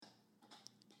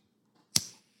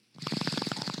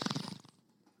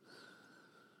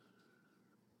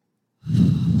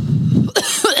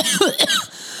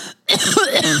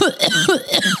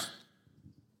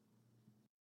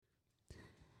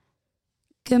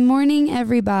Good morning,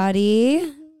 everybody.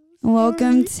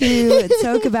 Welcome to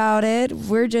Talk About It.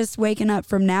 We're just waking up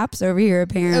from naps over here,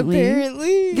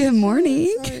 apparently. Good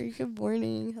morning. Sorry, good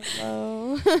morning.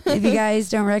 Hello. If you guys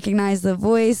don't recognize the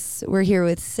voice, we're here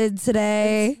with Syd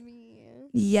today. It's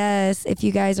me. Yes, if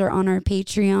you guys are on our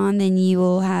Patreon, then you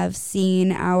will have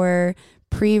seen our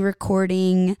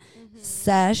pre-recording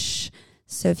sesh.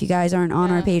 So if you guys aren't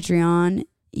on our Patreon,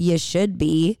 you should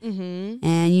be.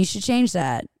 And you should change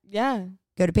that. Yeah.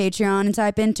 Go to Patreon and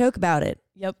type in Talk About It.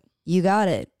 Yep. You got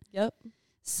it. Yep.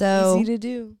 So easy to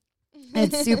do.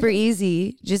 it's super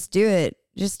easy. Just do it.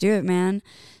 Just do it, man.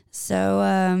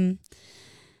 So,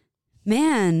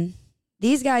 man,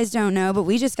 these guys don't know, but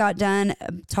we just got done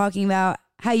talking about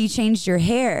how you changed your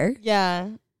hair. Yeah.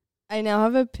 I now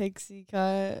have a pixie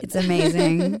cut. It's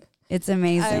amazing. It's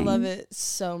amazing. I love it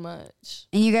so much.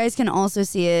 And you guys can also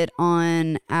see it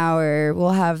on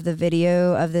we'll have the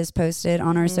video of this posted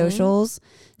on our socials.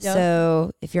 Yep.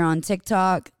 So if you're on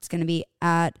TikTok, it's going to be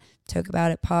at Talk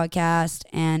About It Podcast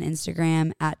and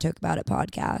Instagram at Talk About It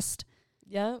Podcast.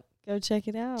 Yep. Go check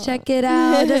it out. Check it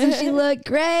out. Doesn't she look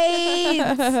great?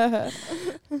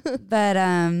 But,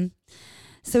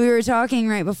 so we were talking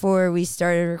right before we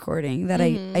started recording that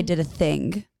I did a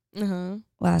thing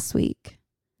last week.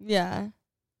 Yeah.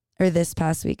 Or this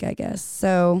past week, I guess.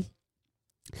 So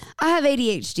I have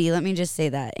ADHD. Let me just say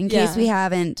that in case we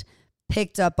haven't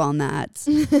picked up on that.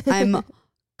 I'm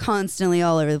constantly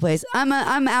all over the place. I'm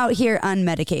out here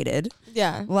unmedicated.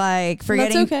 Yeah. Like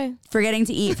forgetting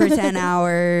to eat for 10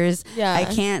 hours. Yeah. I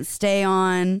can't stay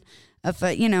on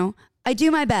I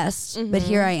do my best, but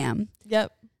here I am.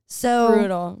 Yep. So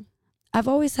brutal. I've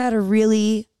always had a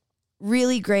really,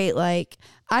 really great,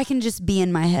 I can just be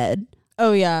in my head.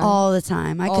 Oh, yeah. All the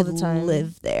time. I all could the time.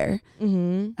 live there.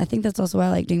 I think that's also why I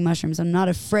like doing mushrooms. I'm not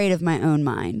afraid of my own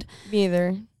mind. Me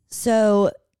either. So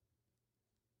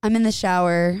I'm in the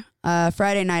shower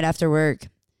Friday night after work.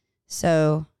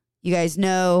 So you guys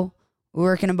know we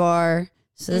work in a bar.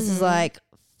 So this is like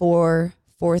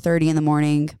 4:30 in the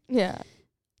morning. Yeah.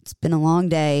 It's been a long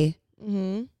day.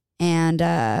 And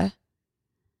have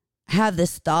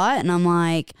this thought. And I'm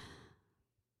like,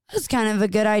 that's kind of a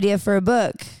good idea for a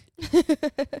book.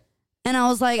 And I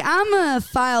was like, I'm gonna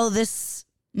file it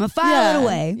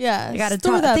away. Yeah. I gotta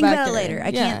think about it later.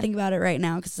 I can't think about it right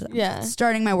now because I'm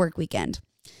starting my work weekend.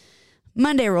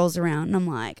 Monday rolls around and I'm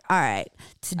like, all right,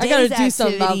 I gotta do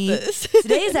something about this.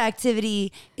 Today's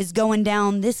activity is going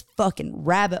down this fucking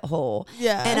rabbit hole.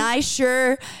 Yeah. And I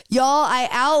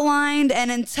outlined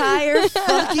an entire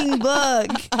fucking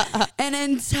book. An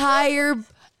entire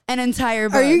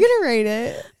book. Are you gonna rate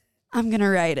it? I'm going to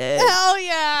write it. Hell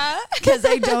yeah. Because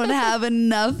I don't have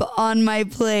enough on my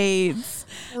plates.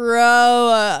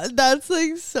 Bro, that's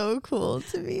so cool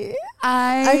to me.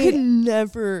 I could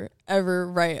never, ever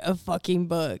write a fucking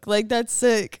book. That's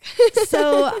sick.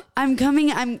 So I'm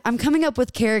coming up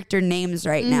with character names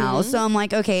right now. So I'm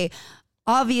like, okay,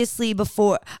 obviously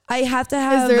before I have to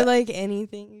have. Is there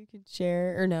anything you could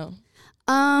share or no?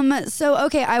 So,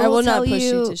 okay, I will not tell push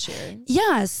you to share.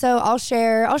 Yeah. So I'll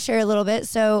share a little bit.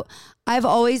 So I've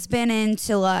always been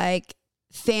into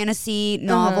fantasy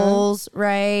novels,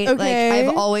 right? Okay.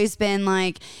 I've always been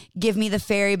give me the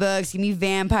fairy books, give me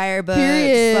vampire books.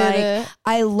 Period.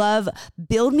 I love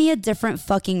build me a different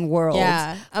fucking world.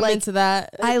 Yeah. I'm into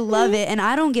that. I love it. And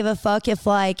I don't give a fuck if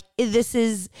this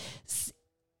is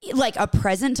a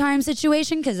present time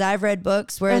situation, because I've read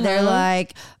books where they're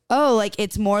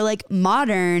it's more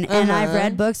modern, and I've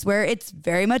read books where it's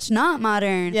very much not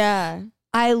modern. Yeah.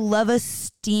 I love a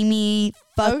steamy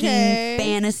fucking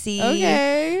fantasy.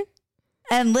 Okay.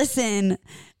 And listen,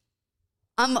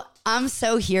 I'm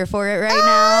so here for it right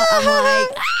now.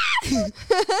 I'm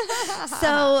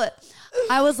so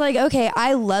I was like, okay,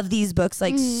 I love these books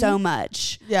so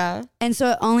much. Yeah. And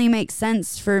so it only makes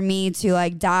sense for me to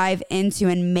dive into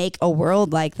and make a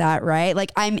world like that, right?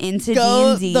 I'm into D&D.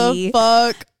 Go the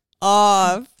fuck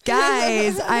off.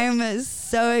 Guys, I'm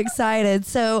so excited.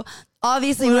 So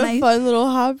obviously what a fun little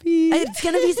hobby. It's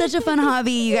going to be such a fun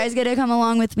hobby. You guys get to come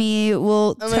along with me.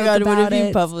 We'll talk about what if it.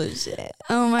 you publish it?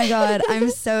 Oh my God. I'm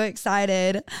so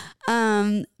excited.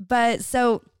 But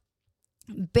so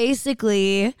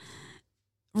basically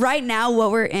right now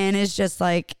what we're in is just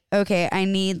okay, I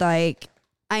need I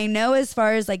know as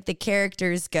far as the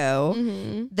characters go,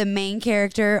 the main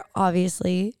character,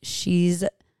 obviously she's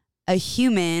a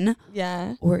human.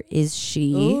 Yeah. Or is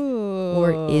she? Ooh.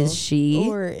 Or is she?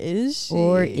 Or is she?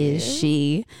 Or is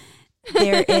she?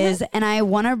 There is, and I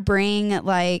want to bring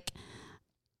I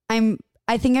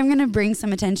think I'm going to bring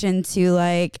some attention to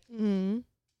I'm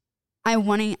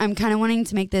kind of wanting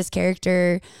to make this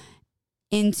character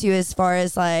into as far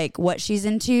as like what she's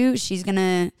into. She's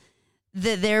gonna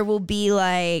there will be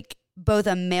like both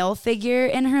a male figure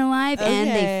in her life and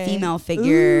a female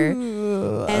figure.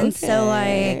 Ooh, and so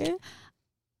like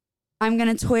I'm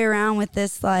gonna toy around with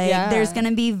this. Like there's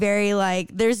gonna be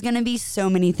there's gonna be so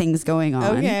many things going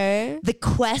on. Okay. The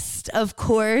quest, of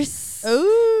course.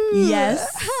 Ooh. Yes.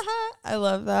 I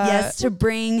love that. Yes, to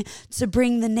bring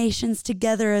the nations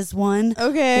together as one.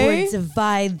 Okay. Or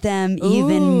divide them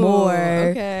even more.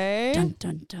 Okay. Dun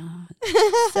dun dun.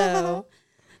 So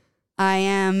I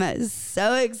am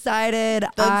so excited.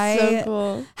 That's so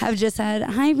cool. Have just had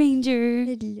hi Ranger.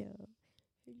 Hello.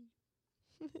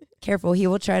 Careful, he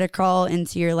will try to crawl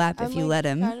into your lap if you let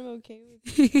him. I'm okay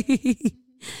with it.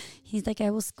 He's like,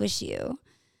 I will squish you.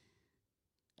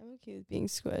 I'm okay with being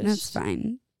squished. That's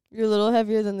fine. You're a little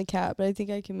heavier than the cat, but I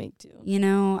think I can make two. You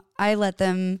know, I got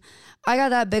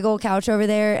that big old couch over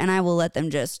there, and I will let them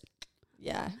just.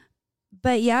 Yeah.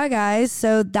 But yeah, guys,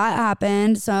 so that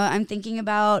happened. So I'm thinking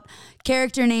about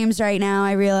character names right now.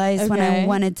 I realized when I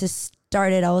wanted to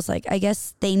start it, I was like, I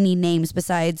guess they need names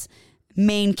besides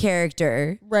main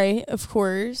character. Right, of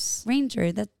course.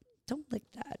 Ranger, don't lick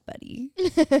that, buddy.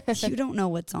 You don't know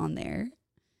what's on there.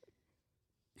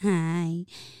 Hi.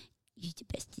 You're the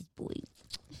bestest boy.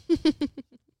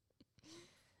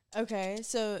 Okay,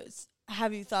 so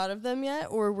have you thought of them yet,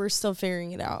 or we're still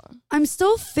figuring it out? I'm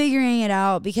still figuring it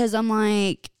out because I'm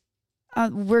like,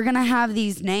 we're going to have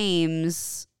these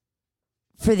names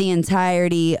for the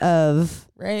entirety of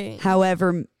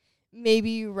however.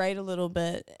 Maybe you write a little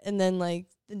bit and then like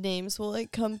the names will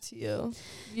like come to you,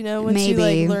 you know, once you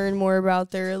like learn more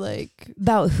about their like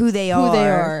about who they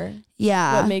are.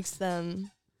 Yeah. What makes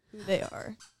them who they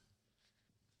are.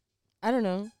 I don't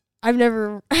know. I've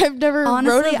never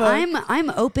honestly wrote a book. I'm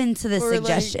open to the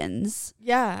suggestions. Like,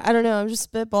 yeah, I don't know. I'm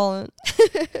just spitballing.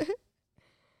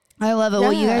 I love it.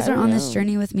 Well, you guys are on this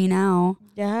journey with me now.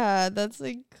 Yeah, that's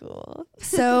like cool.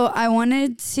 So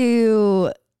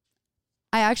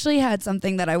I actually had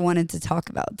something that I wanted to talk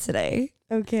about today.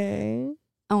 Okay.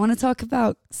 I want to talk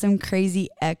about some crazy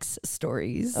ex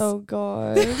stories. Oh,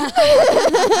 God.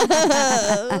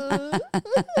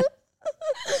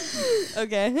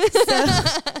 Okay. So,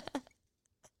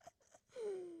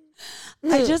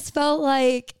 I just felt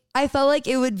like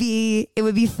it would be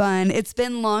fun. It's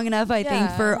been long enough, I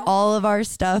think, for all of our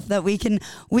stuff that we can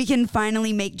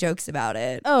finally make jokes about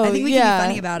it. Oh, I think we can be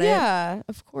funny about it. Yeah,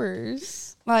 of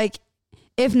course. Like,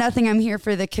 if nothing, I'm here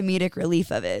for the comedic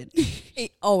relief of it.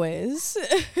 Always.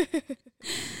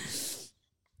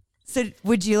 So,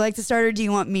 would you like to start, or do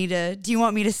you want me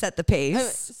to set the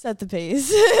pace? Set the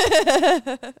pace.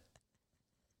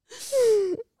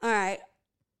 All right.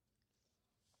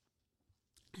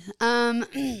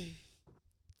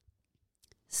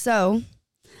 So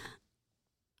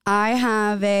I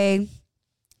have a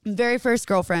very first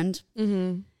girlfriend,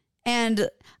 and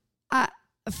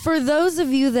for those of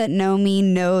you that know me,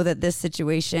 know that this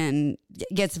situation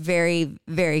gets very,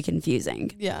 very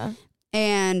confusing. Yeah.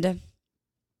 And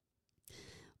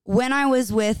when I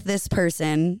was with this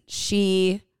person,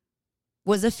 she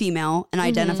was a female and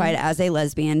identified as a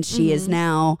lesbian. She is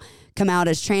now come out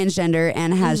as transgender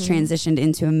and has transitioned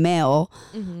into a male.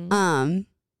 And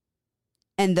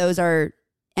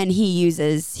he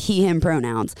uses he, him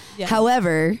pronouns. Yeah.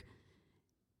 However,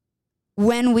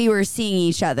 when we were seeing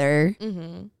each other,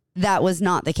 that was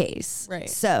not the case. Right.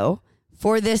 So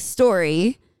for this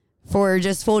story, for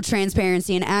just full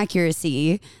transparency and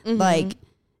accuracy, like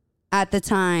at the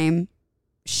time,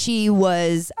 she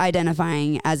was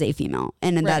identifying as a female,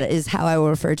 and that is how I will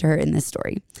refer to her in this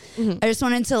story. I just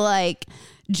wanted to like,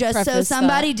 just preface so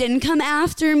somebody didn't come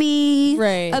after me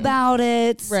about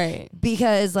it. Right.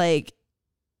 Because like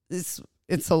it's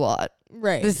a lot.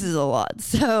 Right. This is a lot.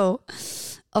 So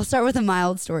I'll start with a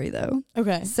mild story though.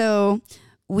 Okay. So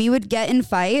we would get in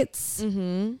fights.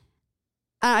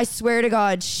 I swear to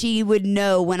God, she would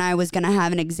know when I was going to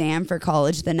have an exam for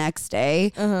college the next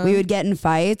day. We would get in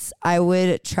fights. I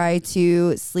would try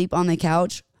to sleep on the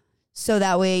couch so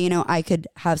that way, you know, I could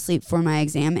have sleep for my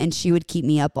exam, and she would keep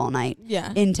me up all night.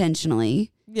 Yeah.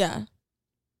 Intentionally. Yeah.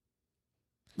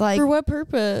 Like, for what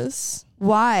purpose?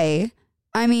 Why?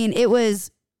 I mean, it was,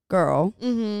 girl,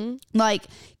 like,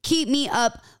 keep me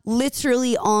up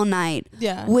literally all night.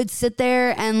 Yeah. Would sit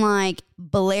there and like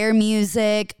blare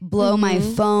music, blow my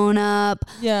phone up.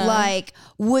 Yeah. Like,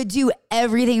 would do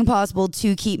everything possible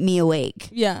to keep me awake.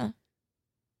 Yeah.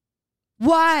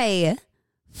 Why?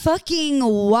 Fucking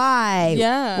why?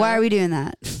 Yeah. Why are we doing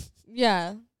that?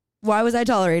 Yeah. Why was I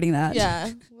tolerating that? Yeah.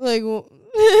 Like,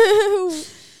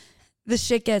 the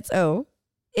shit gets,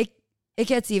 it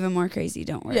gets even more crazy.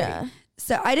 Don't worry. Yeah.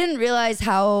 So I didn't realize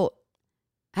how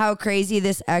crazy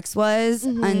this ex was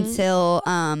until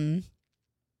I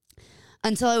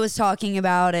was talking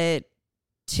about it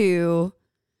to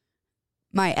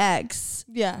my ex.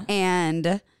 Yeah.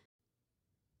 And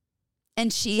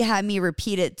she had me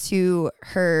repeat it to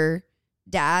her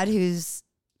dad, who's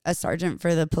a sergeant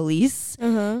for the police.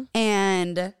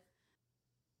 And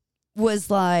was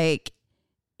like,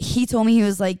 he told me, he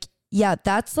was like, yeah,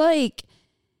 that's like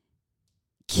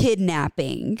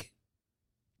kidnapping.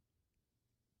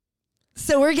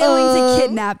 So we're going to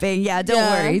kidnapping. Yeah,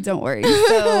 don't worry.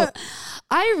 So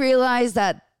I realized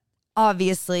that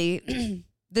obviously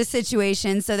the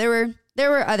situation, so there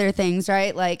were other things,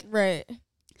 right? Like, right.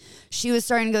 She was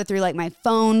starting to go through like my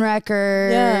phone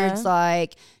records. Yeah.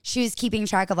 Like she was keeping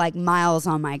track of like miles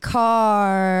on my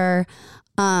car.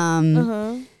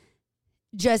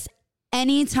 Just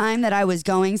any time that I was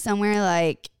going somewhere,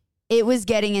 like it was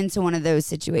getting into one of those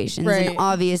situations. Right. And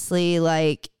obviously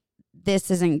like this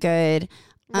isn't good.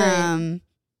 Right.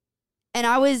 And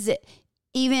I was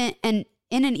even in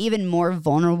an even more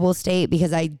vulnerable state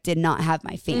because I did not have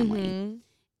my family.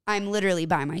 I'm literally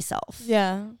by myself.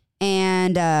 Yeah.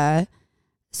 And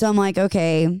so I'm like,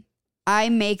 okay, I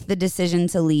make the decision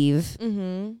to leave.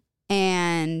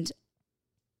 And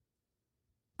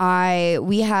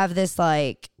we have this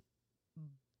like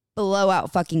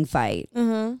blowout fucking fight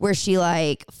where she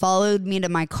like followed me to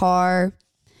my car,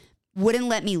 wouldn't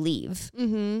let me leave.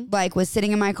 Like was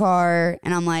sitting in my car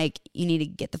and I'm like, you need to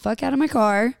get the fuck out of my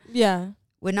car. Yeah.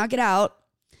 Would not get out.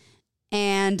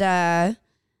 And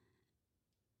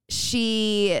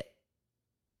she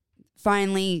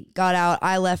finally got out.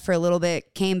 I left for a little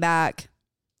bit, came back,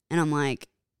 and I'm like,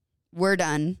 we're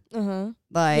done.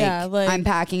 Like, I'm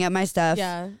packing up my stuff.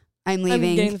 Yeah. I'm leaving.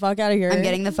 I'm getting the fuck out of here. I'm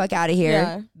getting the fuck out of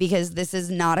here because this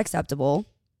is not acceptable.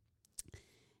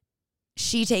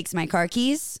 She takes my car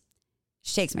keys.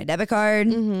 She takes my debit card.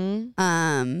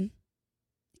 Can't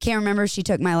remember if she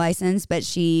took my license, but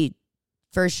she,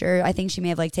 for sure, I think she may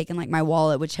have like taken like my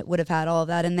wallet, which would have had all of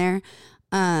that in there.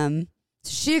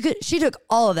 She took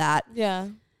all of that. Yeah.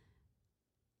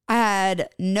 I had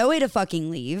no way to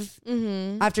fucking leave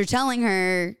after telling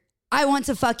her I want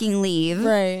to fucking leave.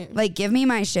 Right. Like give me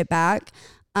my shit back.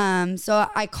 So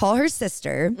I call her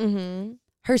sister.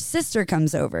 Her sister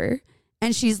comes over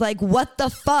and she's like, what the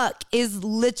fuck is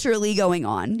literally going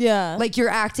on? Yeah. Like you're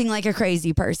acting like a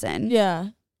crazy person. Yeah.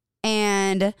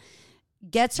 And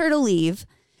gets her to leave.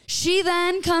 She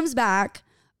then comes back,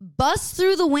 busts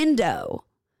through the window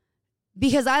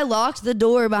because I locked the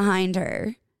door behind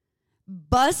her.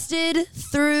 Busted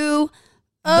through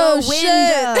the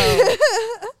window.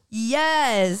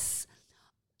 Yes.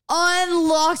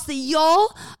 Unlocks the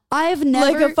y'all. I've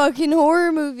never like a fucking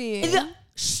horror movie.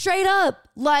 Straight up.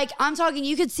 Like I'm talking,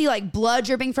 you could see like blood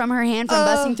dripping from her hand from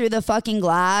busting through the fucking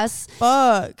glass.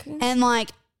 Fuck. And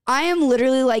like I am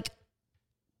literally like,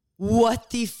 what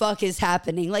the fuck is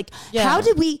happening? Like how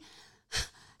did we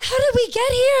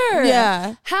get here?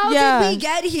 Yeah. How did we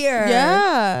get here?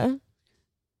 Yeah.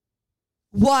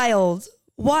 Wild.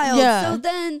 Yeah. So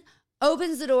then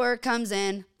opens the door, comes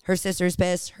in. Her sister's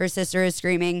pissed. Her sister is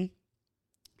screaming.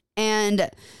 And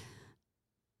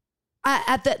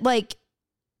I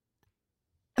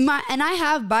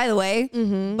have, by the way,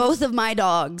 both of my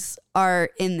dogs are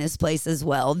in this place as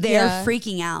well. They're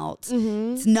freaking out.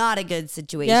 It's not a good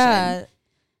situation.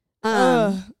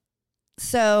 Yeah.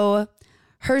 So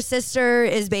her sister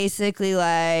is basically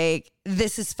like,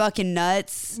 this is fucking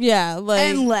nuts. Yeah. Like,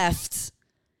 and left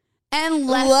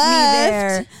me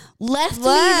there. Left me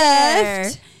there.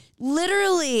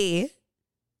 Literally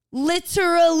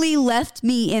left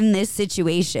me in this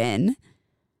situation.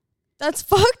 That's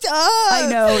fucked up. I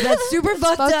know. That's super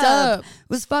fucked up. It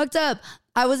was fucked up.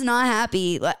 I was not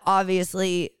happy, like,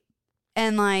 obviously.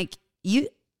 And like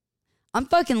I'm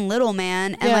fucking little,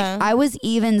 man. And like I was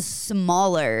even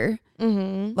smaller.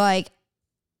 Like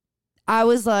I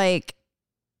was like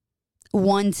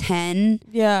 110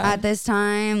 at this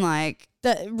time. Like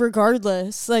that,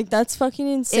 regardless, like that's fucking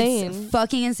insane. It's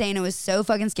fucking insane. It was so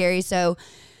fucking scary. So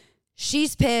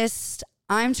she's pissed.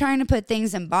 I'm trying to put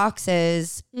things in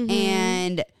boxes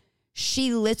and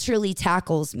she literally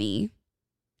tackles me.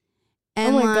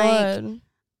 And God.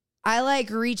 I like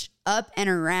reach up and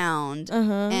around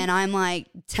and I'm like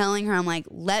telling her, I'm like,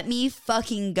 let me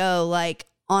fucking go, like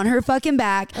on her fucking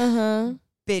back.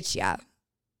 Bitch, yeah.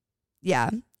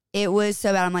 Yeah. It was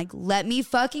so bad. I'm like, let me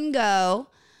fucking go.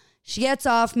 She gets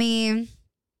off me.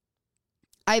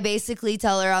 I basically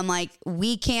tell her, I'm like,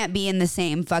 we can't be in the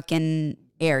same fucking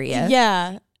area.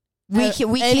 Yeah. We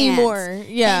anymore. Can't.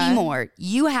 Yeah. Anymore.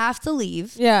 You have to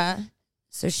leave. Yeah.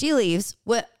 So she leaves.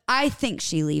 What I think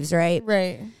she leaves, right?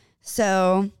 Right.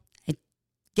 So I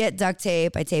get duct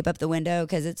tape. I tape up the window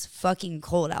because it's fucking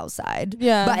cold outside.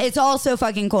 Yeah. But it's also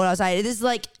fucking cold outside. This is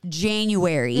like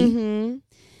January. Mm-hmm.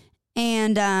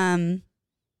 And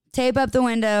tape up the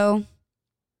window.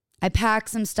 I pack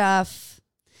some stuff.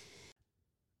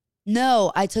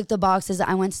 No, I took the boxes.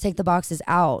 I went to take the boxes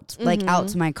out, like out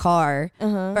to my car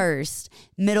first,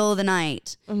 middle of the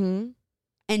night.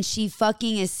 And she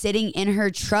fucking is sitting in her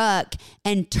truck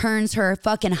and turns her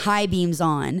fucking high beams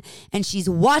on. And she's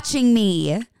watching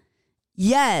me.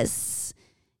 Yes.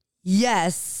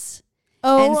 Yes.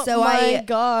 Oh, and so my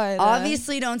God.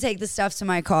 Obviously don't take the stuff to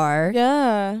my car.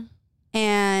 Yeah.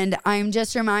 And I'm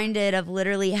just reminded of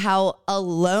literally how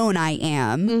alone I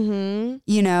am,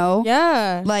 you know?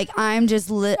 Yeah. Like I'm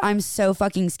just, I'm so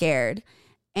fucking scared.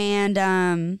 And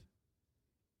I'm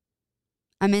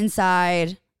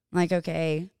inside, like,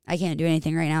 okay, I can't do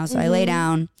anything right now. So I lay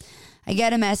down. I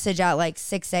get a message at like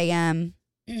 6 a.m.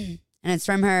 and it's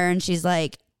from her. And she's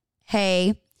like,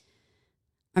 hey,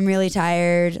 I'm really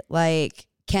tired. Like,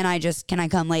 can I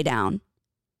come lay down?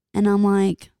 And I'm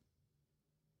like,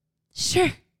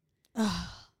 sure.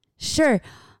 Sure.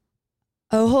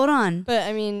 Oh, hold on. But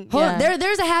I mean, hold on.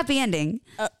 There's a happy ending.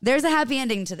 There's a happy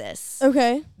ending to this.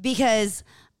 Okay. Because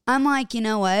I'm like, you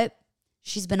know what?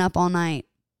 She's been up all night.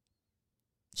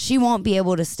 She won't be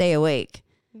able to stay awake.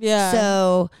 Yeah.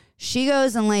 So she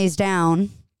goes and lays down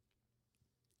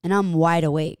and I'm wide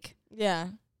awake. Yeah.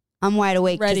 I'm wide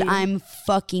awake because I'm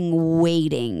fucking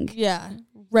waiting. Yeah.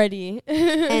 Ready.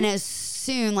 And as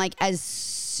soon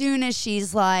as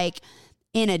she's like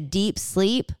in a deep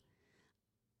sleep,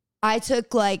 I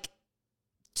took like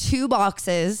 2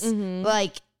 boxes,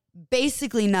 like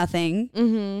basically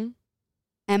nothing,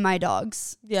 and my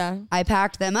dogs. Yeah. I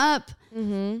packed them up.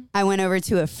 I went over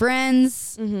to a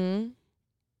friend's,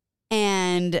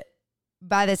 and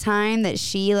by the time that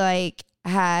she like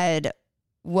had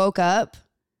woke up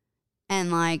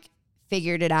and like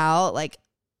figured it out, like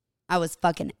I was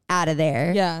fucking out of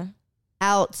there. Yeah.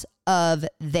 Out of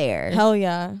there. Hell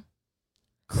yeah.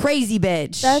 Crazy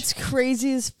bitch. That's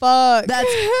crazy as fuck.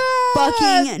 That's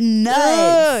fucking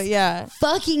nuts. Yeah.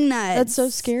 Fucking nuts. That's so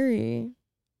scary.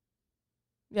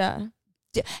 Yeah.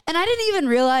 And I didn't even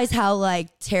realize how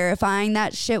like terrifying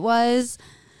that shit was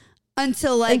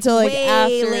until way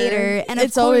after. later. And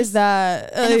it's always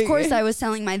that. And of course I was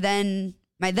telling my then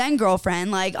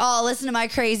girlfriend, like, oh, listen to my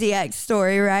crazy ex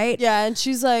story, right? Yeah. And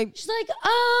she's like,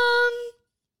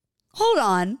 hold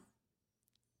on.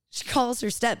 She calls her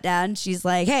stepdad and she's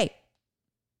like, hey,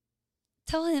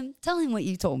 tell him what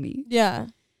you told me. Yeah.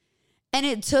 And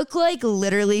it took like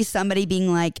literally somebody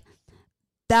being like,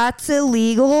 that's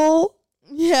illegal.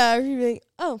 Yeah. You're like,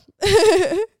 oh.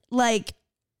 Like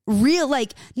real,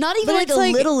 like not even like a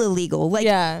little illegal. Like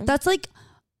that's like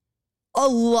a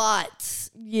lot.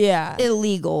 Yeah.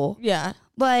 Illegal. Yeah.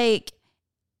 Like.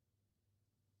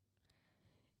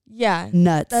 Yeah.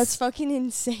 Nuts. That's fucking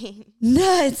insane.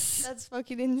 Nuts. That's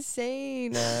fucking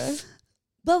insane.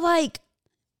 But like,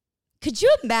 could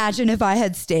you imagine if I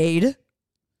had stayed?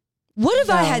 What if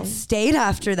I had stayed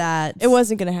after that? It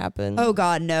wasn't going to happen. Oh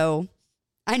God, no.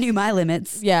 I knew my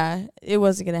limits. Yeah, it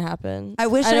wasn't going to happen. I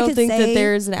wish I don't could think say, that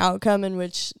there's an outcome in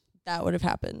which that would have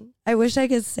happened. I wish I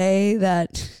could say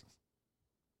that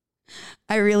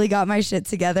I really got my shit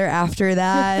together after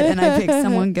that and I picked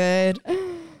someone good.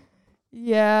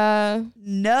 Yeah.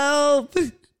 Nope.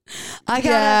 I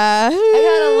gotta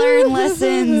learn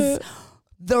lessons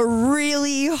the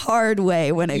really hard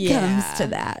way when it comes to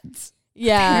that.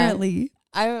 Yeah. Apparently.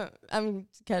 I'm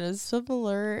kind of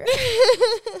similar.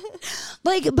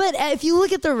 Like, but if you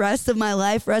look at the rest of my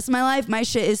life, my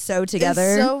shit is so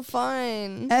together. It's so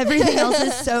fine. Everything else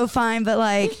is so fine, but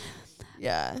like,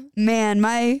 yeah. Man,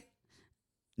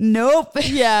 nope.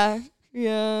 Yeah.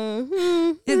 Yeah.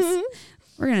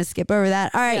 We're going to skip over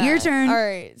that. All right, your turn. All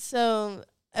right. So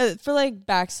for like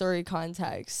backstory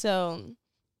context. So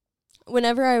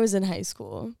whenever I was in high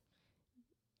school,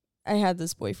 I had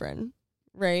this boyfriend,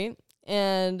 right?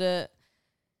 And,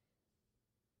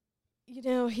 you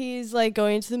know, he's like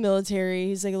going to the military.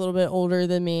 He's like a little bit older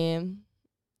than me.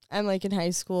 I'm like in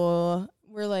high school.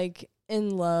 We're like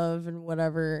in love and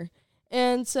whatever.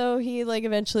 And so he like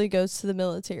eventually goes to the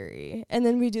military. And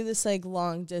then we do this like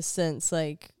long distance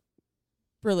like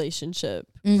relationship,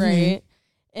 right?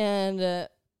 And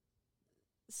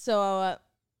so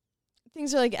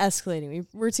things are like escalating.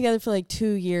 We're together for like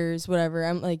 2 years, whatever.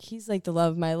 I'm like, he's like the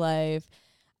love of my life.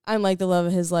 I'm like the love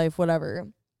of his life, whatever.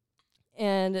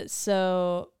 And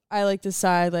so I like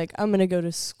decide like I'm gonna go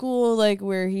to school like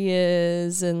where he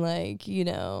is and like, you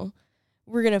know,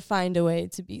 we're going to find a way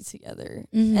to be together.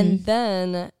 Mm-hmm. And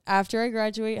then after I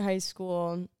graduate high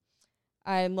school,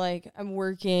 I'm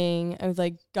working. I've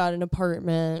like got an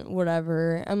apartment,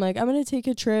 whatever. I'm like, I'm going to take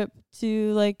a trip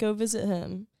to like go visit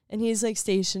him. And he's like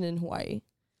stationed in Hawaii.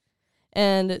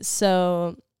 And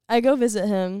so I go visit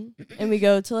him and we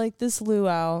go to like this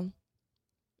luau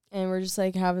and we're just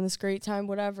like having this great time,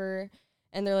 whatever.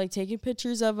 And they're like taking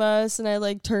pictures of us and I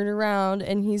like turn around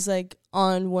and he's like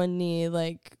on one knee,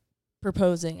 like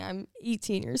proposing. I'm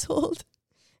 18 years old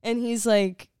and he's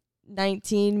like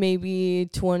 19, maybe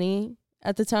 20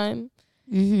 at the time.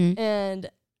 Mm-hmm. And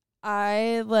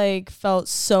I like felt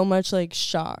so much like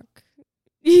shock,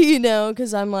 you know,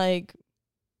 because I'm like,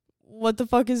 what the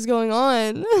fuck is going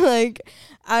on? Like,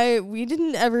 we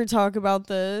didn't ever talk about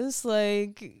this.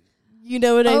 Like, you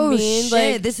know what I mean? Shit,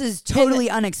 Like, this is totally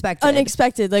unexpected.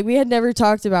 Unexpected. Like, we had never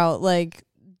talked about like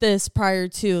this prior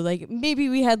to. Like, maybe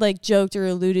we had like joked or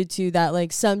alluded to that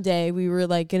like someday we were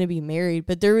like gonna be married,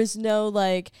 but there was no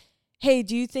like, hey,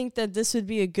 do you think that this would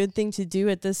be a good thing to do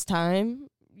at this time?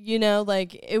 You know,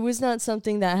 like it was not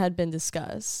something that had been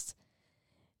discussed.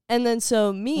 And then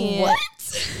so me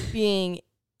being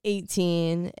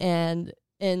 18 and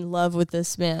in love with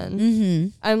this man, mm-hmm.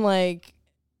 I'm like,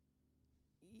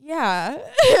 yeah,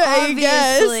 I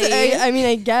guess. I mean,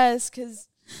 I guess, because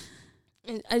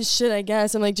I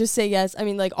guess. I'm like, just say yes. I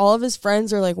mean, like, all of his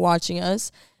friends are, like, watching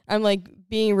us. I'm, like,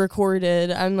 being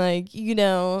recorded. I'm, like, you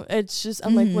know, it's just,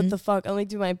 I'm like, what the fuck? I'm like,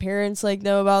 do my parents, like,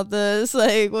 know about this?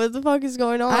 Like, what the fuck is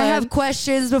going on? I have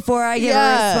questions before I get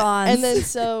a response. And then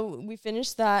so we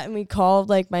finished that and we called,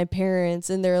 like, my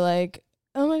parents and they're like,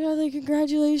 oh my God, like,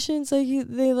 congratulations. Like,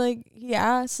 he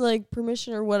asked, like,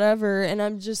 permission or whatever. And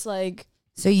I'm just like.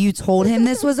 So you told him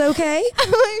this was okay?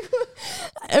 I'm like,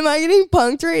 am I getting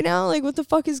punked right now? Like, what the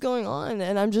fuck is going on?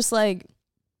 And I'm just like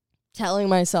telling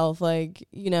myself, like,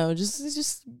 you know,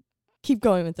 just keep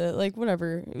going with it. Like,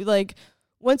 whatever. Like,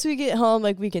 once we get home,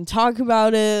 like, we can talk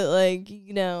about it. Like,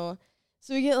 you know.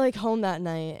 So we get like home that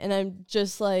night and I'm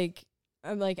just like,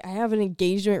 I have an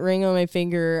engagement ring on my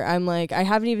finger. I'm like, I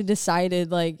haven't even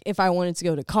decided like if I wanted to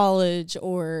go to college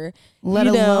or let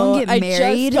alone get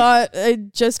married. I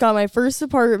just got my first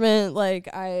apartment. Like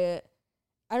I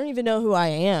don't even know who I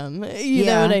am. You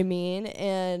know what I mean?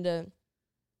 And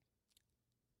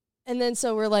then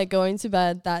so we're like going to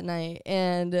bed that night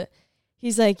and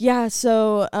he's like, yeah,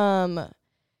 so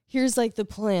here's like the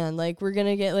plan. Like we're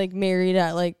gonna get like married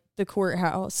at like the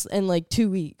courthouse in like 2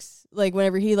 weeks. Like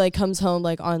whenever he like comes home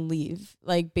like on leave,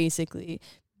 like basically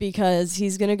because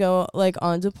he's gonna go like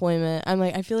on deployment. I'm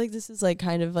like, I feel like this is like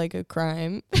kind of like a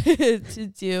crime to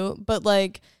do, but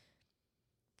like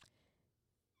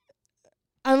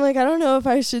I'm like, I don't know if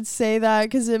I should say that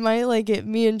because it might like get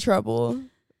me in trouble.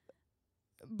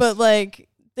 But like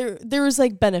there was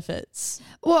like benefits.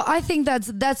 Well, I think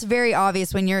that's very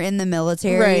obvious when you're in the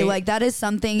military. Right. Like that is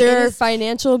something. There are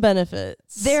financial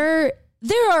benefits. There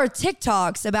are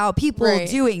TikToks about people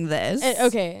doing this. And,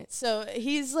 okay, so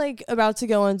he's like about to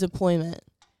go on deployment,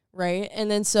 right? And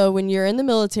then so when you're in the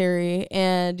military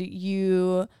and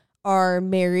you are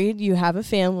married, you have a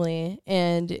family,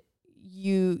 and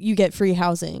you get free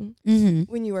housing.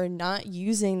 Mm-hmm. When you are not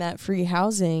using that free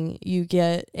housing, you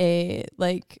get a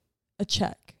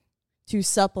check to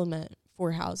supplement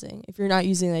for housing if you're not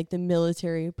using like the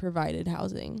military provided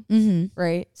housing,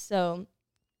 right? So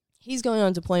he's going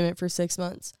on deployment for 6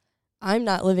 months. I'm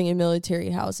not living in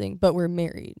military housing, but we're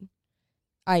married,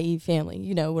 i.e. family,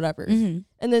 you know, whatever. And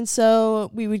then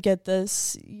so we would get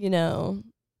this, you know,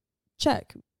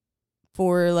 check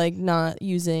for like not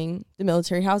using the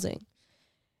military housing.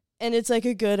 And it's like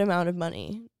a good amount of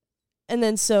money. And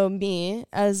then so me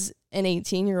as an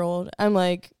 18-year-old, I'm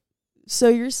like, so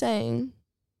you're saying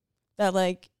that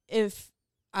like if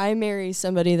I marry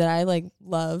somebody that I like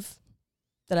love,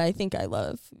 that I think I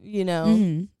love, you know.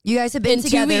 You guys have been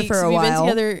together for a while.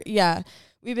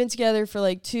 We've been together for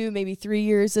like 2, maybe 3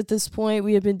 years at this point.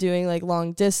 We have been doing like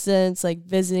long distance, like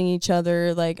visiting each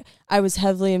other. Like I was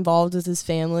heavily involved with his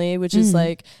family, which is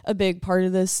like a big part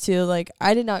of this too. Like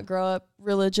I did not grow up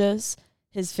religious.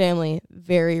 His family,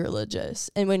 very religious.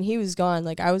 And when he was gone,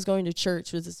 like I was going to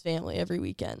church with his family every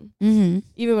weekend. Even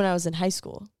when I was in high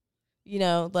school, you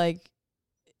know, like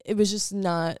it was just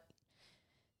not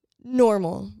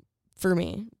normal for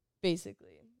me, basically.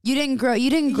 You didn't grow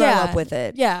up with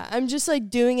it. Yeah, I'm just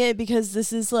like doing it because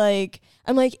this is like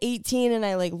I'm like 18 and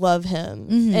I like love him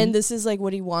and this is like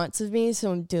what he wants of me,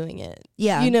 so I'm doing it.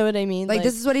 Yeah. You know what I mean? Like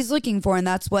this is what he's looking for and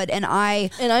that's what I'm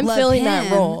love filling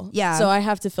that role. Yeah. So I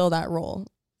have to fill that role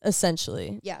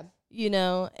essentially. Yeah. You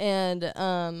know, and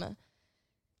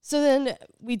so then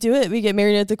we do it. We get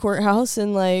married at the courthouse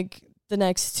and like the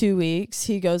next 2 weeks,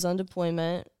 he goes on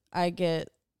deployment. I get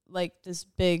like this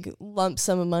big lump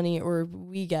sum of money, or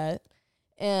we get.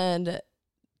 And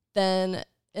then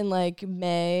in like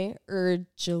May or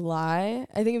July,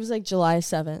 I think it was like July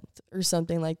 7th or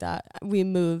something like that, we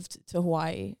moved to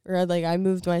Hawaii, or like I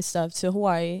moved my stuff to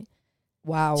Hawaii.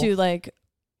 Wow. To like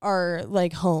our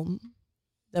like home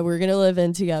that we're going to live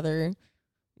in together,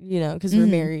 you know, because we're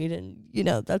married and, you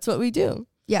know, that's what we do.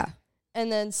 Yeah. And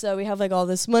then so we have like all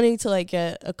this money to like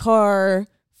get a car,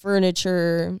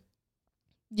 furniture,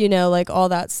 you know, like all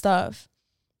that stuff.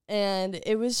 And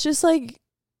it was just like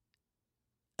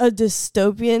a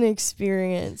dystopian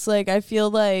experience. Like I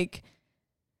feel like,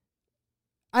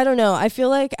 I don't know, I feel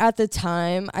like at the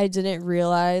time I didn't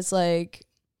realize like,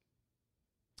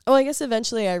 oh, I guess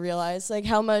eventually I realized like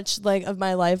how much like of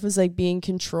my life was like being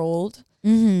controlled.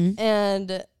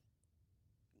 And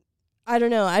I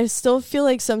don't know, I still feel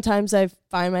like sometimes I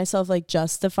find myself like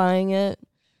justifying it,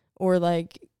 or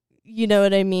like, you know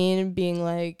what I mean, being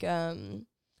like I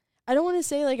don't want to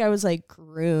say like I was like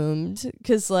groomed,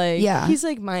 because like he's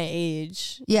like my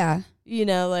age, you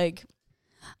know, like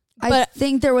I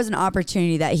think there was an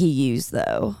opportunity that he used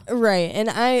though, right? And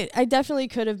I definitely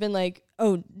could have been like,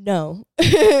 oh no,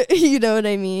 you know what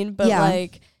I mean, but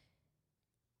like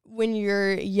when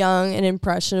you're young and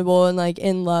impressionable and like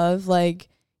in love, like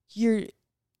you're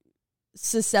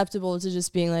susceptible to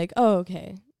just being like, oh,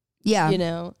 okay. You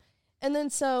know? And then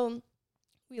so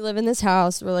we live in this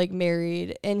house, we're like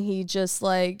married, and he just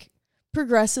like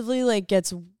progressively like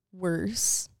gets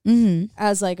worse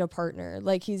as like a partner.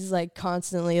 Like he's like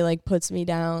constantly like puts me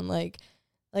down. Like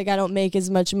I don't make as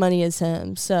much money as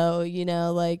him. So, you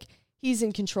know, like he's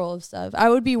in control of stuff. I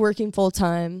would be working full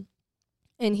time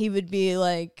and he would be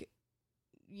like,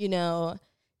 you know,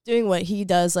 doing what he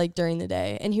does like during the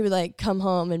day, and he would like come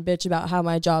home and bitch about how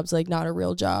my job's like not a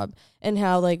real job, and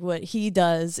how like what he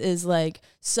does is like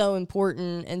so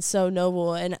important and so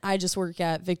noble, and I just work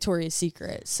at Victoria's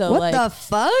Secret. So what the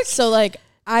fuck? So like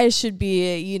I should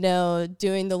be, you know,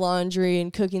 doing the laundry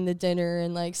and cooking the dinner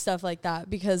and like stuff like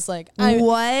that, because like I'm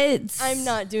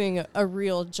not doing a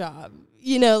real job.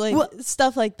 You know, like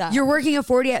stuff like that. You're working a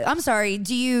 40. I'm sorry.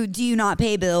 Do you not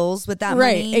pay bills with that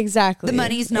money? Right, exactly. The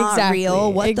money's not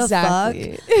real. What the fuck?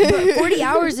 But 40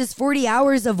 hours is 40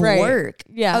 hours of work.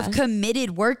 Yeah. Of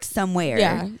committed work somewhere.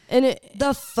 Yeah. And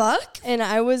the fuck? And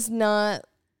I was not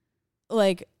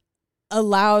like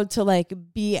allowed to like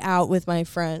be out with my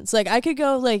friends. Like I could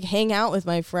go like hang out with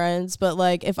my friends, but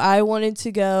like if I wanted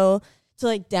to go to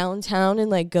like downtown and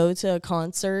like go to a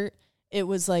concert, it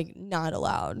was like not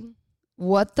allowed.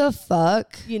 What the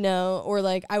fuck? You know, or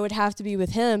like I would have to be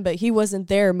with him, but he wasn't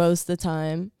there most of the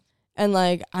time. And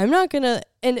like, I'm not gonna,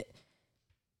 and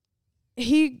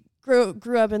he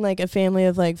grew up in like a family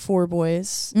of like 4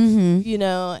 boys, you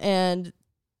know, and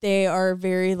they are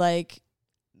very like,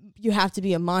 you have to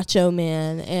be a macho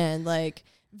man and like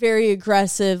very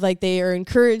aggressive. Like they are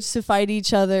encouraged to fight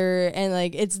each other. And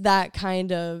like, it's that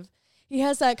kind of, he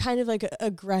has that kind of like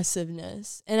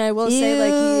aggressiveness. And I will say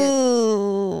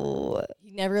like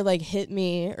he never like hit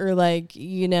me or like,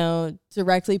 you know,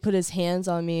 directly put his hands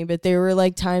on me. But there were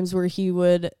like times where he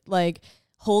would like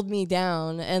hold me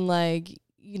down and like,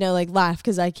 you know, like laugh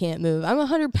because I can't move. I'm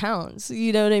 100 pounds.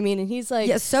 You know what I mean? And he's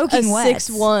like soaking a wet.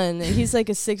 6'1". He's like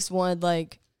a 6'1",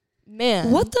 like,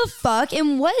 man. What the fuck?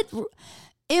 In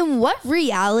what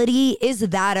reality is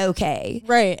that okay?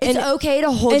 Right. It's okay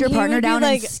to hold your partner down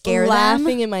and scare them?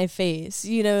 Laughing in my face.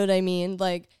 You know what I mean?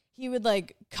 Like, he would,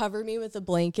 like, cover me with a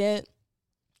blanket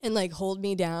and, like, hold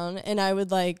me down. And I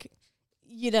would, like,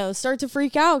 you know, start to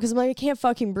freak out because I'm like, I can't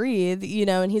fucking breathe, you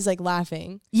know? And he's, like,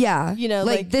 laughing. Yeah. You know,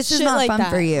 like this is not like fun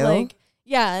that. for you. Like,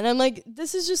 yeah. And I'm like,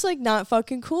 this is just, like, not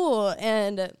fucking cool.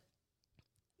 And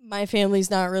my family's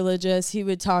not religious. He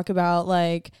would talk about,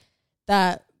 like,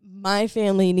 that my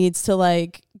family needs to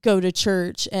like go to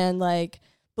church and like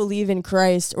believe in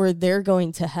Christ or they're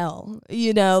going to hell,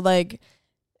 you know, like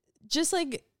just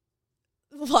like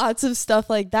lots of stuff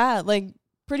like that, like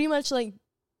pretty much like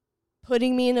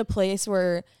putting me in a place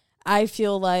where I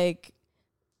feel like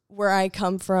where I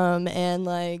come from and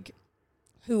like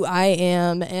who I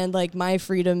am and like my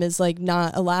freedom is like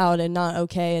not allowed and not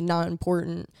okay and not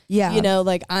important. Yeah. You know,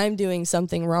 like I'm doing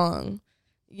something wrong,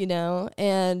 you know,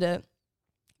 and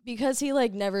because he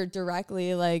like never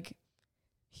directly like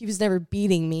he was never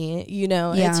beating me, you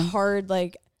know. It's hard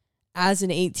like as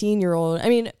an 18-year-old. I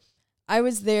mean, I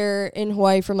was there in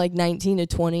Hawaii from like 19 to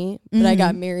 20, but I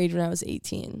got married when I was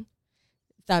 18.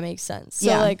 If that makes sense.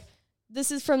 So like this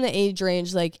is from the age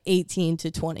range like 18 to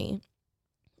 20.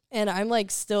 And I'm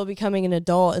like still becoming an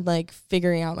adult and like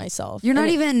figuring out myself. You're not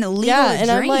even legal to and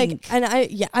drink. I'm like,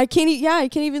 and I can't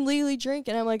even legally drink.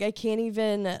 And I'm like, I can't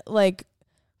even like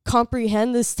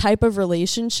comprehend this type of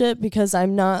relationship because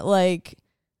I'm not like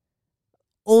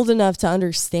old enough to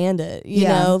understand it. You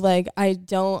know, like I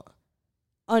don't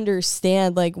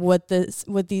understand like what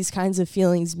these kinds of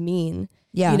feelings mean.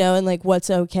 Yeah. You know, and like what's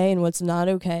okay and what's not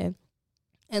okay.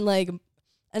 And like,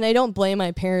 and I don't blame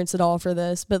my parents at all for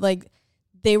this, but like,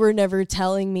 they were never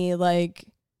telling me like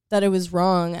that it was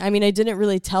wrong. I mean, I didn't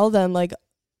really tell them like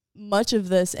much of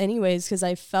this anyways, because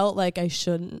I felt like I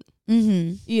shouldn't,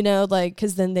 you know, like,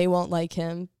 because then they won't like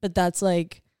him. But that's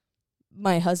like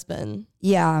my husband.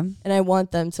 Yeah. And I want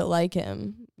them to like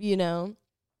him, you know?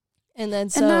 And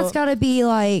then so. And that's got to be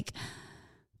like,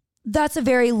 that's a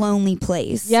very lonely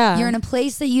place. Yeah. You're in a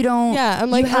place that you don't. Yeah.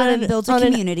 I'm like, you haven't built a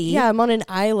community. I'm on an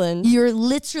island. You're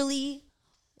literally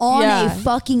on a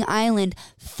fucking island,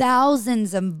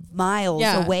 thousands of miles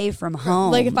away from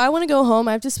home. Like, if I want to go home,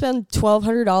 I have to spend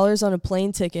 $1,200 on a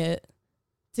plane ticket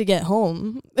to get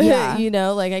home. Yeah. You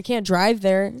know, like, I can't drive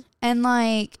there. And,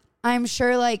 like, I'm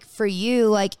sure, like, for you,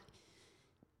 like,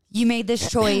 you made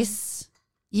this choice,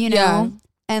 you know?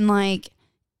 And, like,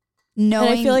 knowing.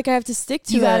 And I feel like I have to stick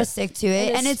to it. You got to stick to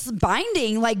it. And it's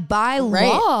binding, like, by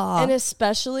law. And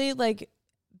especially, like,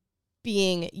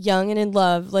 being young and in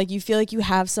love, like you feel like you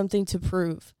have something to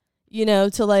prove, you know,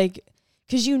 to like,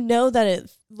 because you know that it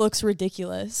looks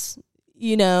ridiculous,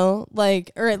 you know, like,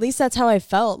 or at least that's how I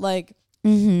felt. Like,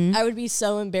 I would be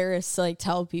so embarrassed to like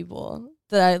tell people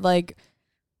that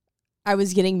I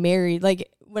was getting married. Like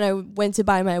when I went to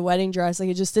buy my wedding dress, like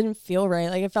it just didn't feel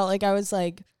right. Like it felt like I was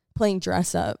like playing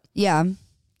dress up. Yeah.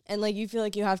 And like you feel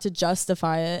like you have to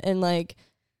justify it, and like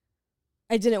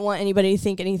I didn't want anybody to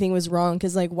think anything was wrong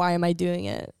because, like, why am I doing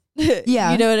it?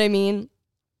 Yeah. You know what I mean?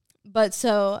 But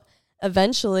so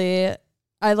eventually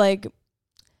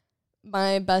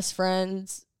my best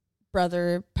friend's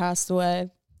brother passed away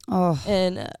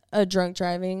in a drunk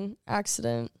driving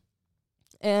accident.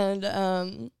 And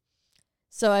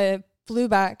so I flew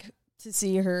back to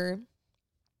see her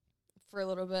for a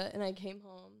little bit, and I came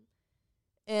home.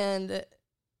 And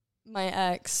my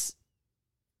ex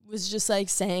was just, like,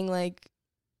 saying, like,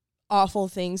 awful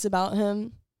things about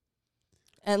him,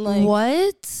 and like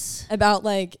what about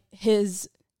like his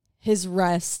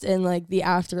rest and like the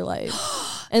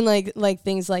afterlife and like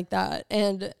things like that.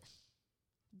 And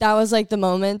that was like the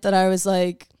moment that I was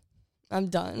like, I'm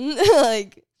done.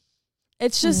 Like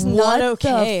it's just not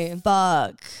okay.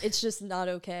 Fuck, it's just not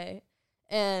okay.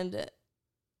 And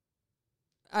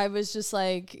I was just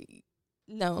like,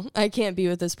 no, I can't be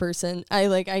with this person.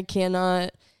 I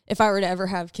cannot. If I were to ever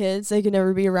have kids, I could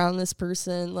never be around this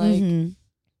person. Like,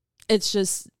 it's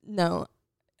just, no.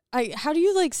 How do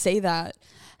you, like, say that?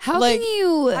 How can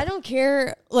you? I don't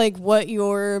care, like, what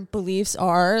your beliefs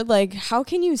are. Like, how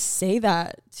can you say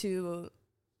that to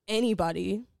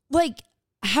anybody? Like,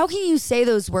 how can you say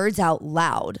those words out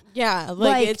loud? Yeah,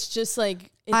 like it's just,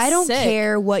 like, it's I don't sick.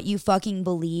 care what you fucking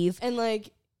believe. And, like,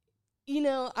 you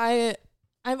know, I've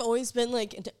always been,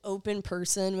 like, an open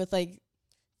person with, like,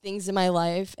 things in my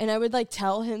life, and I would like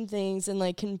tell him things and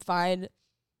like confide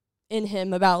in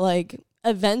him about like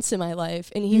events in my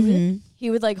life, and he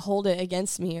would like hold it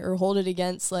against me or hold it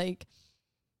against like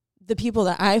the people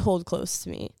that I hold close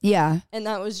to me. Yeah. And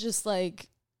that was just like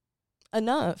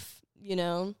enough, you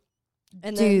know.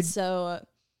 And then so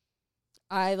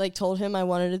I like told him I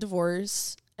wanted a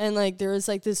divorce, and like there was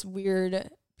like this weird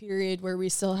period where we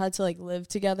still had to like live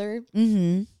together.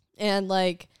 And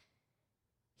like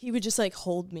he would just like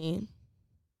hold me,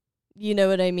 you know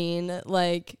what I mean?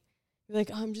 Like oh,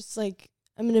 I'm just like,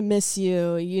 I'm gonna miss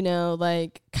you, you know,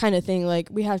 like kind of thing. Like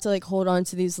we have to like hold on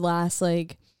to these last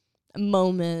like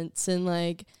moments, and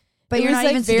like, but you're not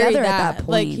even together at that point.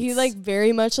 Like he like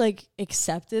very much like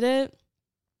accepted it,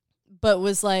 but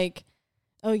was like,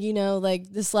 oh, you know,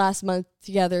 like this last month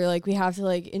together, like we have to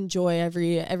like enjoy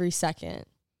every second,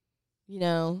 you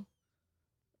know.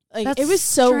 Like it was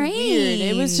so weird.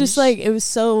 It was just like, I was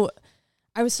so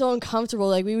uncomfortable.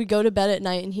 Like we would go to bed at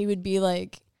night and he would be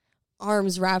like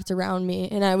arms wrapped around me,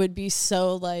 and I would be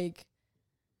so like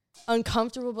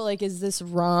uncomfortable, but like, is this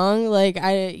wrong? Like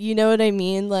you know what I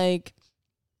mean? Like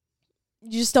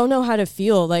you just don't know how to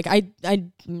feel. Like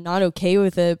I'm not okay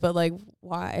with it, but like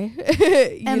why?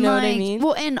 You and know like, what I mean?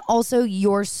 Well, and also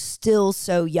you're still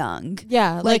so young.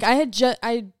 Yeah. Like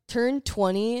I turned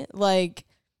 20 like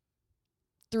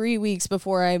 3 weeks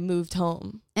before I moved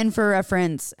home. And for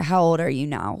reference, how old are you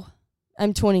now?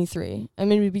 I'm 23. I'm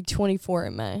going to be 24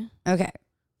 in May. Okay.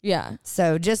 Yeah.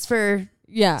 So just for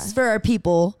our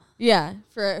people. Yeah,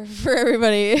 for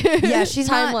everybody. Yeah, she's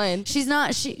timeline. She's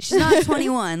not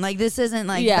 21. Like this isn't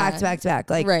like back to back to back.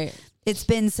 Like right. It's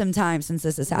been some time since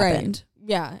this has happened. Right.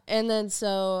 Yeah. And then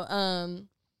so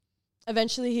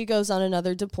eventually he goes on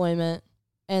another deployment,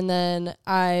 and then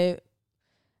I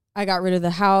got rid of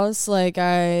the house. Like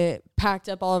I packed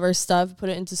up all of our stuff, put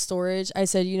it into storage. I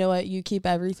said, you know what, you keep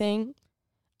everything.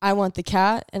 I want the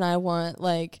cat, and I want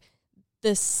like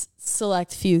this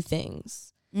select few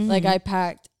things. Mm-hmm. Like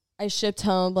I shipped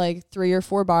home like 3 or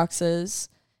 4 boxes,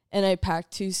 and I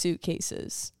packed 2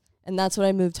 suitcases, and that's what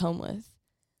I moved home with.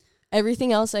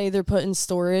 Everything else I either put in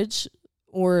storage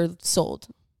or sold.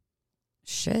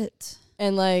 Shit.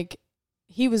 And like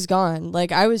he was gone.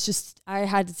 Like I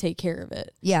had to take care of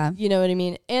it. Yeah. You know what I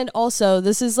mean? And also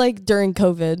this is like during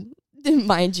COVID,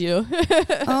 mind you.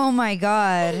 Oh my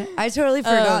God. I totally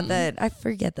forgot that. I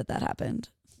forget that happened.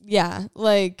 Yeah.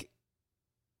 Like,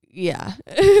 yeah.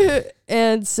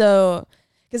 And so,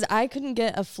 because I couldn't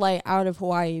get a flight out of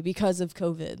Hawaii because of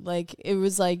COVID. Like it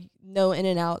was like no in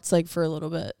and outs like for a little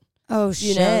bit. Oh shit.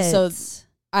 You know, so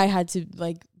I had to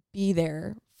like be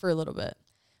there for a little bit.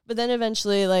 But then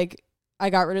eventually like I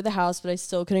got rid of the house, but I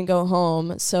still couldn't go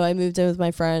home. So I moved in with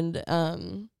my friend.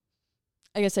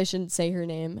 I guess I shouldn't say her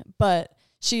name, but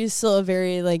she's still a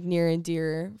very like near and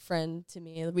dear friend to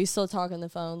me. We still talk on the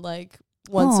phone like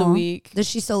once a week. Does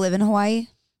she still live in Hawaii?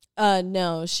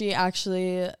 No, she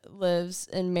actually lives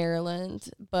in Maryland,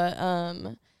 but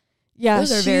yeah,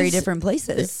 those are very different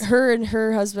places. Her and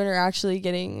her husband are actually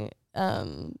getting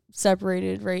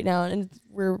separated right now, and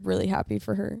we're really happy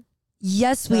for her.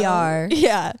 Yes, we are.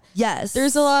 Yeah. Yes.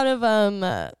 There's a lot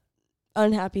of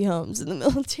unhappy homes in the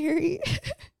military.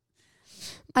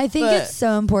 I think it's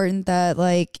so important that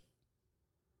like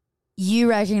you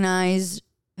recognize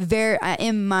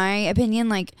in my opinion,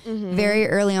 like very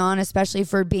early on, especially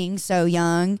for being so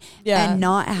young and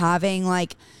not having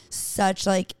like such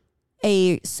like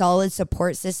a solid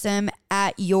support system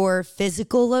at your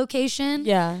physical location.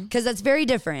 Yeah. Because that's very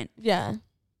different. Yeah.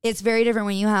 It's very different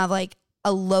when you have like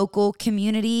a local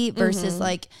community versus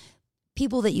like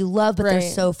people that you love, but they're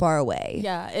so far away.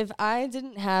 Yeah. If I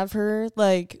didn't have her,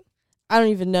 like, I don't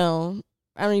even know.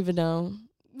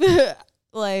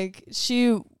 Like,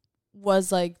 she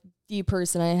was like the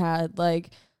person I had. Like,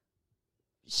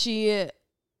 she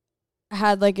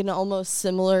had like an almost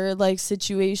similar like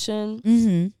situation.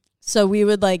 Mm-hmm. So we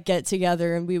would like get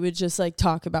together and we would just like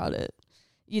talk about it.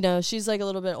 You know, she's like a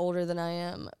little bit older than I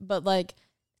am, but like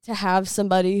to have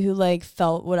somebody who like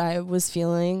felt what I was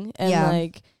feeling and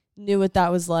like knew what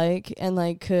that was like and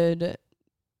like could,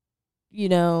 you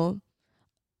know,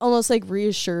 almost like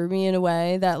reassure me in a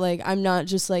way that like I'm not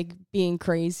just like being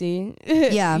crazy.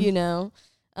 Yeah. You know?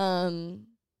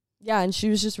 Yeah, and she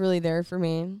was just really there for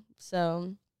me.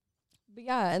 So, but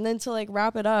yeah, and then to like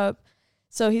wrap it up,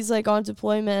 so he's like on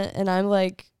deployment and I'm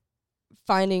like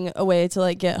finding a way to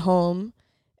like get home.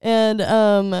 And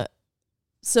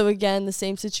so again, the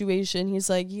same situation. He's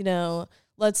like, you know,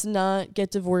 let's not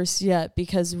get divorced yet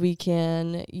because we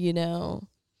can, you know,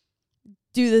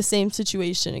 do the same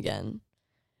situation again.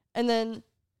 And then,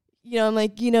 you know, I'm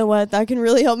like, you know what? That can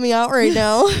really help me out right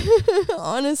now.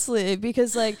 Honestly,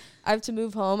 because like I have to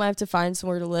move home. I have to find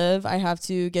somewhere to live. I have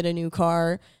to get a new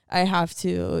car. I have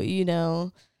to, you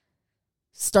know,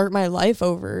 start my life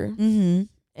over. Mm-hmm.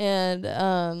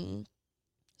 And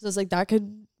so it's like that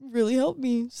could really help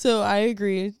me. So I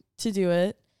agreed to do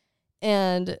it.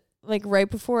 And like right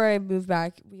before I move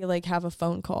back, we like have a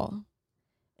phone call.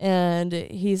 And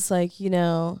he's like, you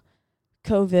know,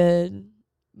 COVID,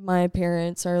 my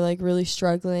parents are like really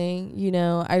struggling. You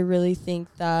know, I really think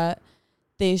that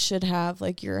they should have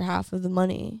like your half of the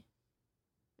money.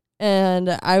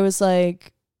 And I was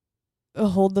like,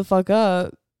 hold the fuck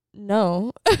up.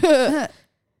 No.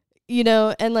 You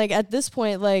know, and like at this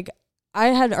point, like I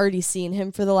had already seen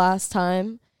him for the last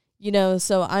time, you know,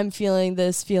 so I'm feeling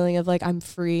this feeling of like I'm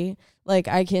free. Like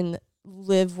I can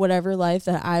live whatever life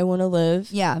that I want to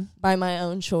live. Yeah. By my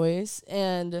own choice.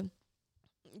 And,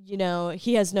 you know,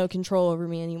 he has no control over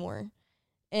me anymore.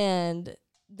 And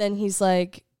then he's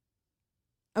like,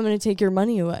 I'm going to take your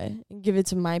money away and give it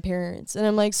to my parents. And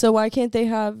I'm like, so why can't they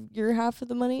have your half of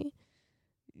the money?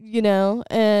 You know?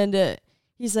 And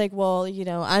he's like, well, you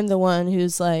know, I'm the one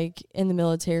who's like in the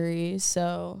military.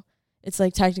 So it's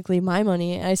like technically my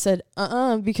money. And I said,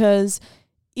 because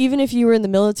even if you were in the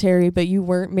military, but you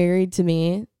weren't married to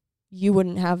me, you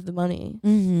wouldn't have the money.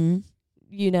 Mm-hmm.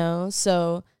 You know?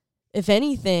 So if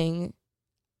anything,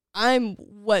 I'm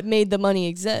what made the money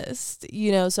exist,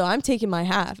 you know, so I'm taking my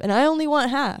half and I only want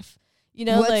half, you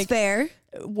know, what's fair.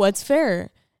 What's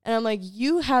fair. And I'm like,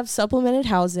 you have supplemented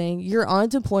housing. You're on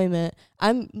deployment.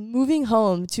 I'm moving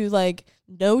home to like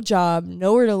no job,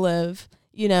 nowhere to live.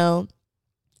 You know,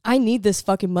 I need this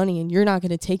fucking money and you're not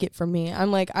going to take it from me.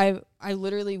 I'm like, I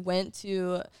literally went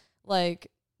to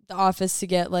like the office to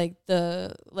get like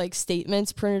the like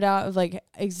statements printed out of like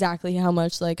exactly how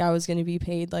much like I was going to be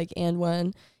paid, like, and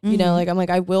when, you know, like, I'm like,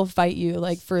 I will fight you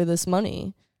like for this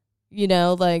money, you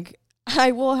know, like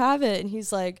I will have it. And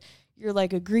he's like, you're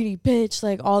like a greedy bitch,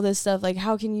 like all this stuff. Like,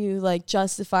 how can you like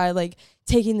justify like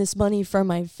taking this money from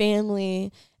my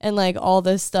family and like all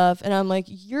this stuff? And I'm like,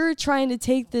 you're trying to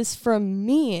take this from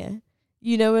me.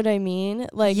 You know what I mean?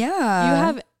 Like, yeah, you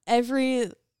have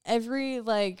every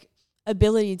like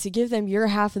ability to give them your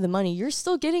half of the money. You're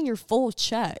still getting your full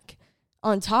check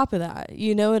on top of that.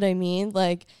 You know what I mean?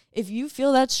 Like, if you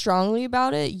feel that strongly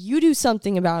about it, you do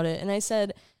something about it. And I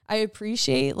said, I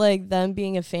appreciate like them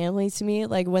being a family to me,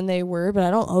 like when they were, but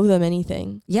I don't owe them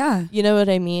anything. Yeah. You know what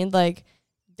I mean? Like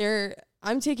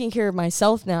I'm taking care of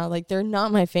myself now. Like they're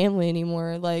not my family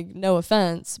anymore. Like no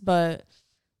offense, but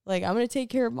like I'm going to take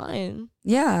care of mine.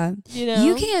 Yeah. You know,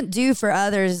 you can't do for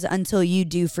others until you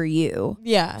do for you.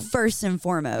 Yeah. First and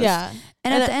foremost. Yeah.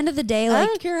 And at the end of the day, like, I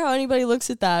don't care how anybody looks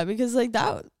at that because like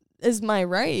that is my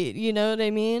right. You know what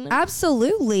I mean?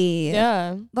 Absolutely.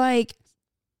 Yeah. Like,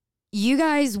 you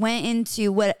guys went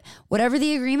into whatever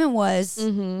the agreement was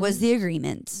the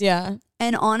agreement. Yeah.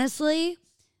 And honestly,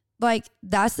 like,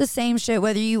 that's the same shit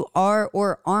whether you are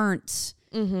or aren't.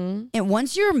 And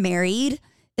once you're married,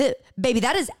 baby,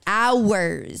 that is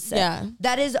ours. Yeah.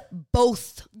 That is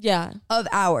both of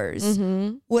ours.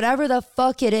 Whatever the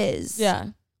fuck it is. Yeah.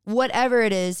 Whatever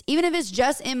it is, even if it's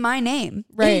just in my name.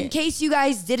 Right. In case you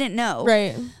guys didn't know.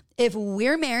 Right. If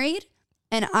we're married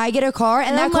and I get a car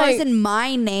and that car is in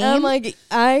my name. I'm like,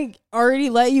 I already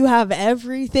let you have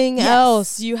everything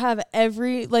else. You have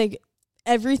everything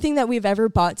that we've ever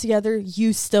bought together,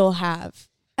 you still have.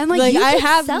 And like I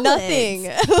have nothing.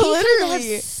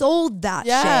 Literally have sold that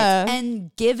shit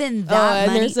and given that and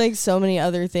money. there's like so many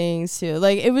other things too.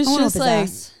 Like it was just like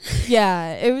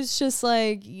it was just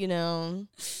like, you know,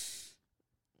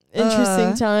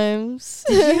 interesting times.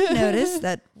 Did you notice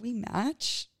that we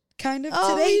match kind of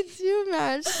today? We do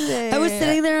match today. I was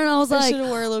sitting there and I was like,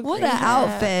 what an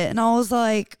outfit. And I was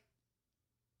like,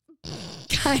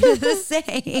 kind of the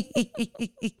same.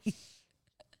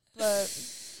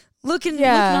 But looking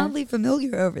oddly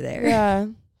familiar over there. Yeah.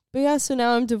 But yeah, so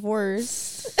now I'm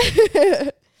divorced.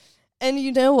 And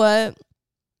you know what?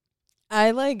 I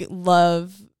like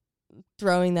love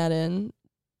throwing that in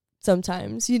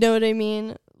sometimes. You know what I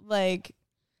mean? Like,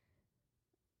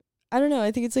 I don't know.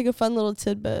 I think it's like a fun little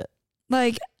tidbit.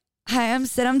 Like, hi, I'm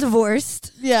Syd, I'm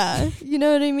divorced. Yeah. You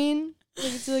know what I mean?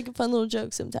 Like, it's like a fun little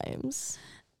joke sometimes.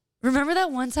 Remember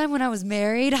that one time when I was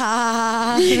married? Ha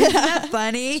ha ha. Isn't that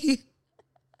funny?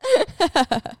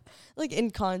 Like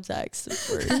in context, of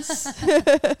course.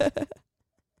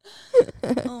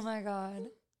 Oh my God.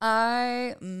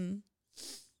 I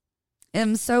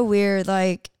am so weird.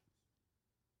 Like,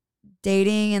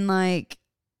 dating in like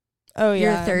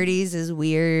your 30s is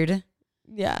weird.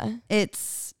 Yeah.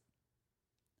 It's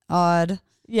odd.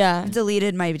 Yeah. I've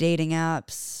deleted my dating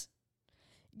apps.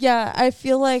 Yeah, I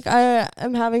feel like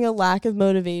I'm having a lack of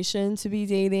motivation to be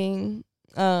dating.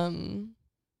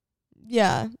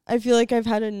 Yeah, I feel like I've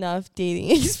had enough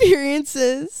dating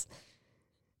experiences.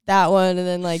 That one and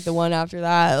then like the one after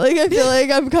that. Like I feel like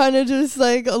I'm kind of just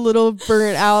like a little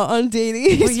burnt out on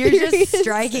dating. Well, you're just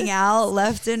striking out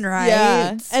left and right.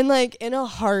 Yeah, and like in a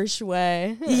harsh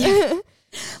way. Yeah.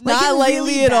 Not like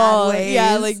lightly really at all. ways.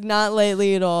 Yeah, like not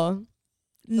lightly at all.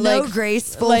 No like,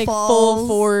 graceful like falls. Full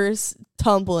force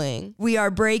tumbling. We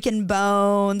are breaking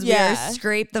bones. Yeah. We are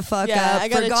scraped the fuck Yeah, up. I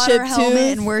got Forgot a chipped our helmet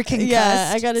tooth. and we're concussed.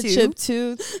 Yeah, I got a too. chipped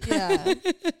tooth. Yeah.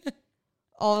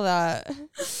 All that.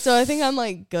 So I think I'm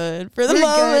like good for the moment.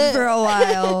 We're good for a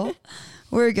while.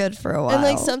 We're good for a while. And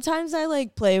like sometimes I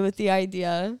like play with the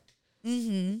idea.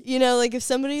 You know, like if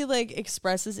somebody like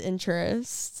expresses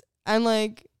interest, I'm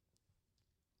like,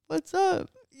 what's up?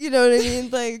 You know what I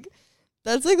mean? Like,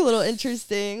 that's like a little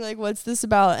interesting. Like, what's this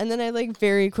about? And then I like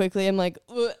very quickly, I'm like,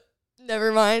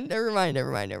 never mind.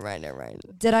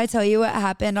 Did I tell you what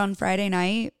happened on Friday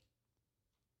night?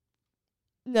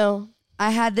 No. I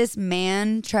had this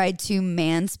man try to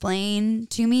mansplain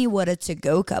to me what a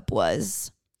to-go cup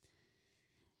was.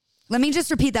 Let me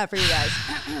just repeat that for you guys.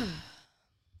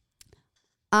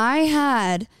 I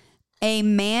had a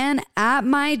man at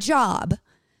my job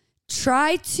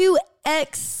try to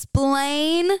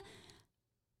explain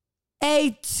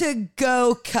a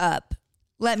to-go cup.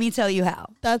 Let me tell you how.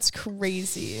 That's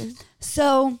crazy.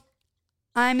 So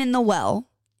I'm in the well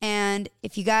And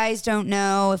if you guys don't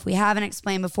know, if we haven't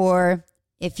explained before,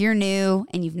 if you're new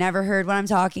and you've never heard what I'm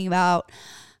talking about,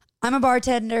 I'm a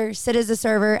bartender, Syd is a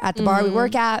server at the bar we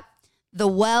work at. The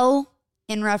well,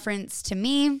 in reference to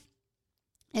me,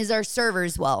 is our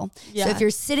server's well. Yeah. So if you're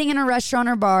sitting in a restaurant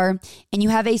or bar and you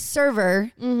have a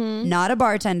server, not a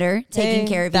bartender, taking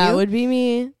care of you. That would be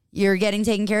me. You're getting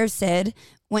taken care of Syd.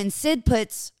 When Syd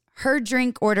puts her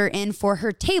drink order in for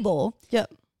her table,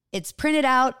 it's printed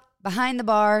out behind the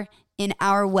bar in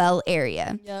our well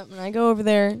area. Yep, and I go over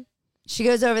there. She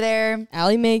goes over there.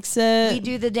 Allie makes it. We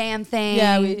do the damn thing.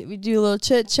 Yeah, we do a little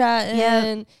chit chat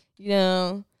and, you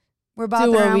know, we're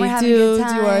bopping around. We're having a good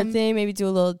time. Do our thing. Maybe do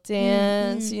a little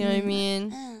dance. You know what I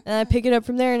mean? And I pick it up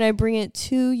from there and I bring it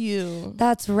to you.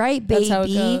 That's right, baby. That's how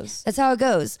it goes. That's how it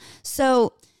goes.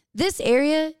 So this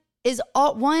area is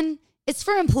it's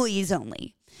for employees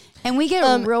only. And we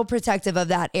get real protective of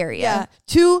that area. Yeah.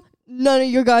 2, none of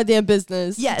your goddamn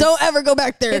business. Yes. Don't ever go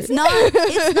back there. It's not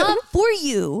for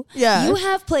you. Yeah. You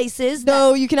have places.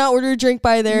 No, you cannot order a drink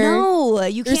by there. No,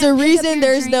 you can't. There's a reason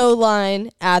there's no line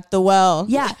at the well.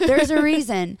 Yeah, there's a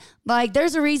reason. Like,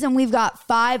 there's a reason we've got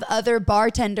 5 other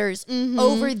bartenders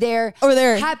over there.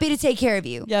 Happy to take care of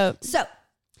you. Yep. So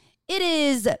it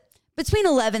is between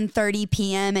 11:30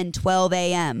 p.m. and 12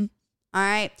 a.m. All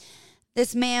right.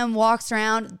 This man walks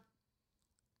around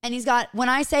and he's got, when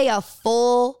I say a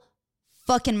full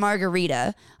fucking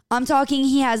margarita, I'm talking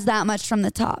he has that much from the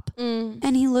top.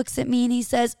 And he looks at me and he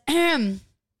says, can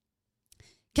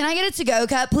I get a to-go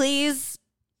cup, please?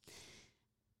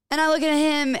 And I look at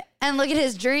him and look at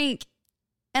his drink.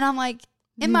 And I'm like,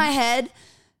 in my head,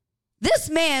 this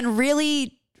man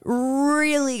really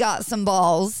got some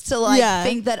balls to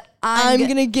think that I'm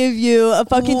going to give you a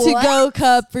fucking to-go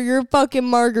cup for your fucking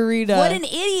margarita. What an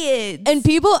idiot. And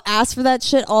people ask for that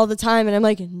shit all the time. And I'm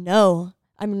like, no,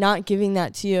 I'm not giving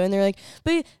that to you. And they're like,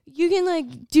 but you can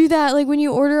like do that like when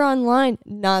you order online.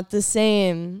 Not the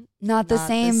same. Not the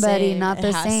same, buddy. Not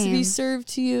the same. It has to be served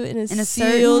to you in a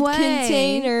sealed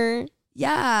container.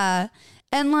 Yeah.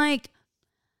 And like,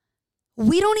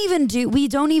 we don't even do that. We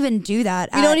don't even do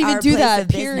that,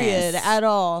 period, at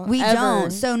all. We don't.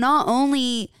 So not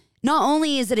only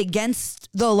is it against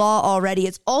the law already,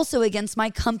 it's also against my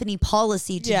company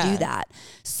policy to do that.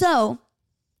 So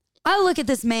I look at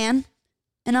this man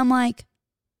and I'm like,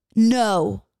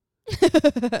 no.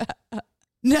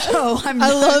 No, I'm not.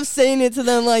 I love saying it to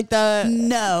them like that.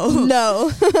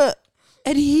 No.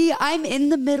 And I'm in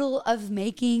the middle of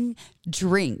making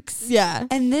drinks. Yeah.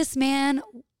 And this man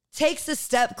takes a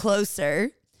step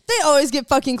closer. They always get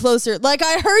fucking closer. Like,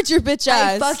 I heard your bitch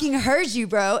ass. I fucking heard you,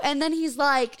 bro. And then he's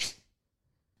like,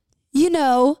 you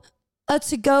know, a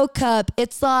to-go cup,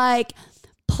 it's like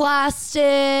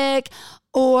plastic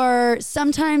or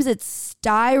sometimes it's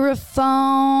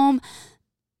styrofoam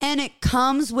and it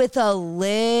comes with a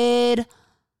lid.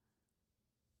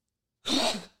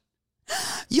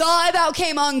 Y'all, I about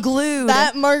came unglued.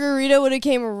 That margarita would have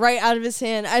came right out of his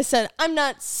hand. I said, I'm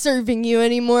not serving you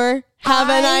anymore. Have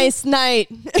a nice night.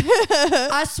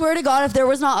 I swear to God, if there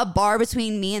was not a bar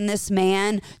between me and this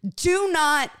man, don't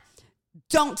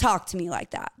talk to me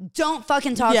like that. Don't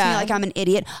fucking talk to me like I'm an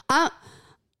idiot. I'm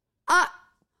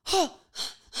so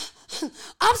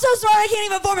smart I can't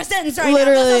even form a sentence right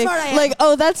Literally, now. That's how smart I am. Like,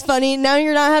 oh, that's funny. Now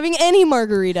you're not having any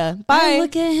margarita. Bye. I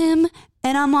look at him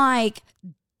and I'm like,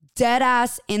 dead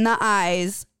ass in the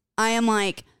eyes. I am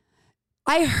like,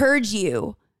 I heard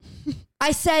you.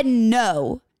 I said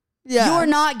no. Yeah. You're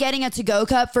not getting a to-go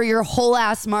cup for your whole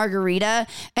ass margarita,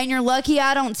 and you're lucky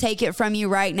I don't take it from you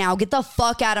right now. Get the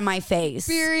fuck out of my face.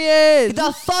 Period. Get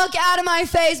the fuck out of my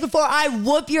face before I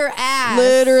whoop your ass.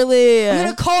 Literally. I'm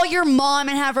gonna call your mom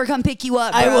and have her come pick you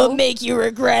up, bro. I will make you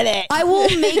regret it. I will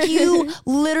make you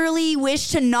literally wish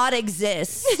to not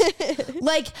exist.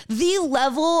 Like, the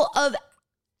level of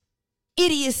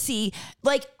idiocy.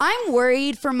 Like, I'm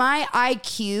worried for my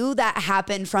IQ that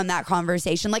happened from that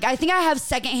conversation. Like, I think I have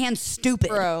secondhand stupid.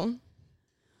 Bro,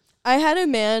 I had a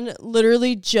man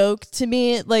literally joke to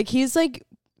me, like, he's like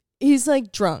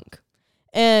drunk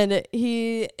and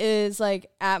he is like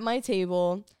at my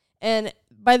table, and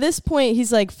by this point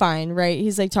he's like fine, right?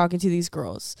 He's like talking to these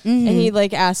girls and he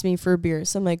like asked me for a beer,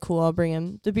 so I'm like, cool, I'll bring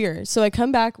him the beer. So I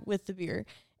come back with the beer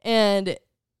and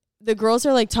the girls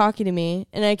are like talking to me,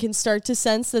 and I can start to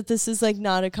sense that this is like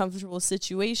not a comfortable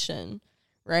situation,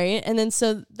 right? And then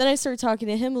I start talking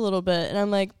to him a little bit, and I'm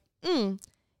like,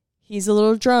 he's a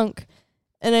little drunk.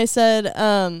 And I said,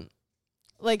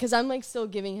 like, because I'm like still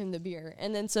giving him the beer.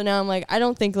 And then so now I'm like, I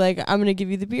don't think like I'm going to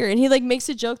give you the beer. And he like makes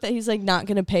a joke that he's like not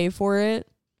going to pay for it.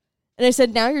 And I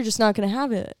said, now you're just not going to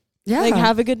have it. Yeah. Like,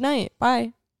 have a good night.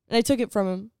 Bye. And I took it from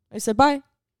him. I said, bye.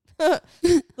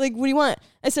 Like, what do you want?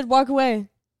 I said, walk away.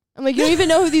 I'm like, you don't even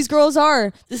know who these girls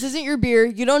are. This isn't your beer.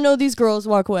 You don't know these girls.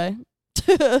 Walk away.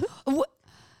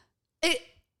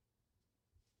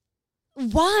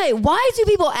 Why? Why do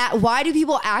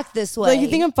people act this way? Like, you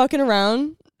think I'm fucking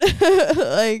around?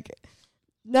 Like,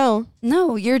 no.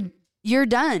 No, you're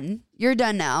done. You're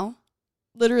done now.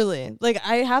 Literally. Like,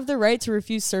 I have the right to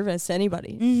refuse service to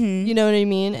anybody. Mm-hmm. You know what I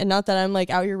mean? And not that I'm, like,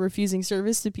 out here refusing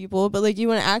service to people, but, like, you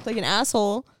want to act like an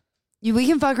asshole. We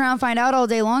can fuck around, find out all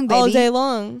day long, baby. All day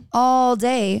long. All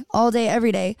day,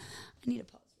 every day. I need a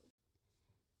pause.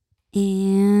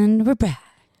 And we're back.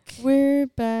 We're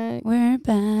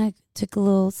back. Took a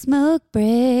little smoke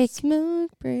break.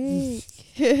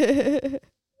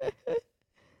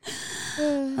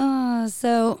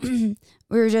 So we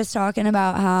were just talking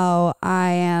about how I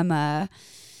am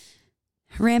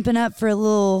ramping up for a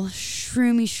little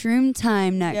shroom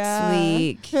time next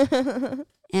week.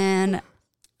 And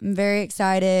I'm very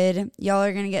excited. Y'all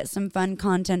are going to get some fun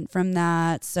content from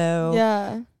that.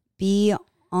 So be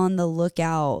on the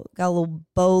lookout. Got a little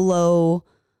bolo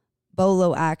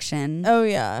action. Oh,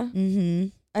 yeah. Mm-hmm.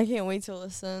 I can't wait to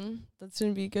listen. That's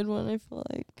going to be a good one, I feel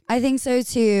like. I think so,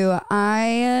 too.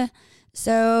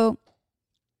 So,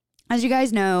 as you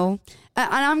guys know, and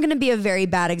I'm going to be a very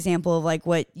bad example of, like,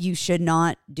 what you should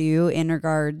not do in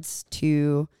regards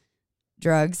to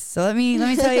drugs. So, let me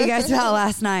tell you guys about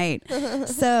last night.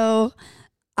 So,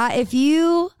 if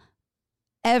you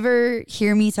ever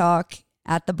hear me talk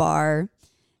at the bar,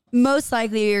 most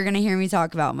likely you're going to hear me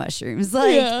talk about mushrooms.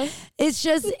 Like,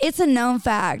 it's a known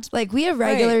fact. Like, we have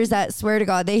regulars that swear to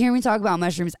God, they hear me talk about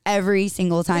mushrooms every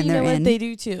single time they're in. They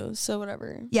do too. So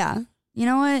whatever. Yeah. You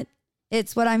know what?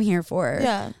 It's what I'm here for.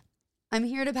 Yeah. I'm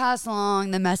here to pass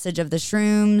along the message of the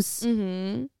shrooms.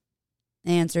 Mm-hmm.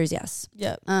 The answer is yes.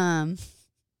 Yep.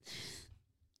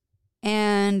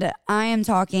 And I am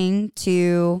talking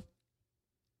to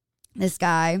this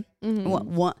guy.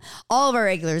 Mm-hmm. All of our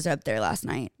regulars are up there last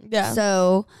night. Yeah.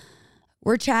 So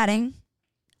we're chatting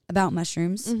about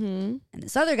mushrooms. Mm-hmm. And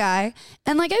this other guy,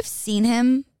 and like I've seen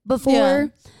him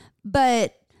before,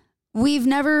 but we've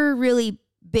never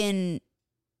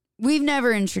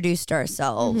introduced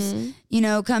ourselves. Mm-hmm. You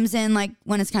know, comes in like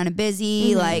when it's kind of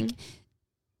busy, like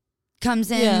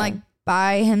comes in like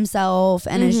by himself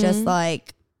and is just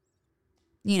like,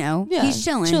 you know, he's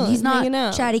chilling. He's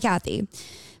not chatty Cathy.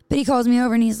 But he calls me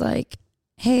over and he's like,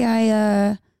 "Hey,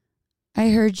 I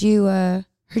heard you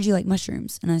like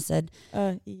mushrooms." And I said,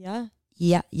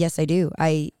 yes, I do.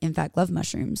 I in fact love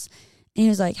mushrooms." And he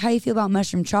was like, "How do you feel about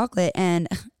mushroom chocolate?" And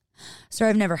so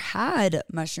I've never had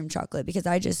mushroom chocolate because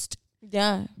I just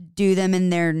do them in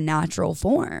their natural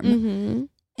form. Mm-hmm.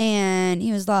 And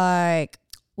he was like,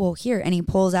 "Well, here," and he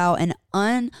pulls out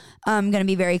I'm going to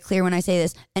be very clear when I say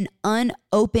this, an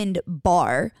unopened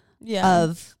bar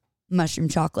of mushroom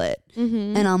chocolate.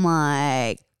 Mm-hmm. And I'm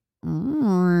like,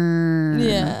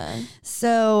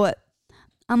 So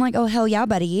I'm like, "Oh, hell yeah,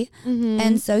 buddy." Mm-hmm.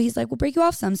 And so he's like, "We'll break you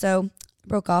off some." So I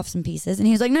broke off some pieces and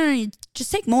he was like, no,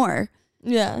 just take more.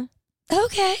 Yeah.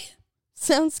 Okay.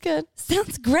 Sounds good.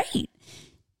 Sounds great.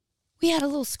 We had a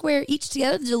little square each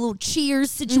together, did a little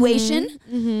cheers situation.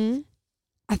 Mm-hmm.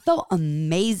 I felt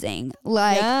amazing.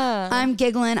 Like, I'm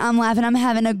giggling, I'm laughing, I'm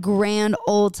having a grand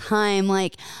old time.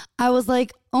 Like, I was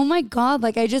like, oh my God,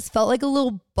 like, I just felt like a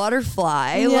little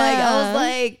butterfly. Yeah. Like, I was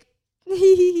like,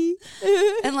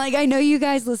 and like, I know you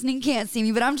guys listening can't see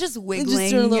me, but I'm just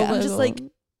wiggling. I'm just like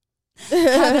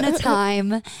having a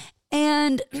time.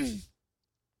 And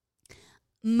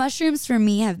mushrooms for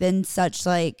me have been such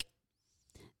like,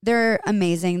 they're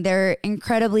amazing. They're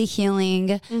incredibly healing.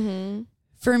 Mm-hmm.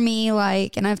 For me,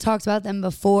 like, and I've talked about them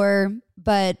before,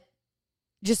 but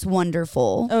just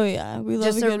wonderful. Oh yeah, we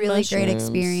love just a really great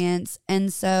experience.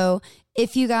 And so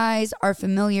if you guys are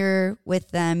familiar with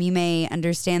them, you may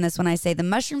understand this when I say the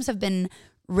mushrooms have been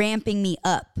ramping me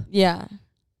up. Yeah.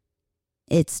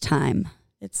 It's time.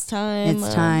 It's time.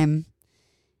 It's time.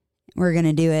 We're going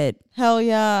to do it. Hell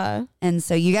yeah. And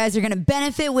so you guys are going to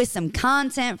benefit with some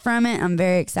content from it. I'm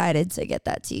very excited to get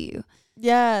that to you.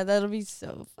 Yeah, that'll be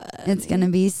so fun. It's going to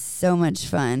be so much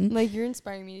fun. Like, you're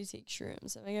inspiring me to take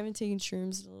shrooms. I haven't taken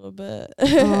shrooms in a little bit.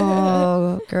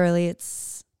 Oh, girly,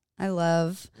 I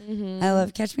love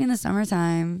catch me in the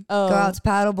summertime. Oh. Go out to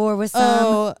paddleboard with some.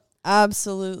 Oh,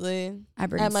 absolutely. I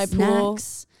bring at my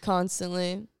snacks. pool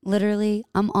constantly. Literally,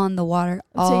 I'm on the water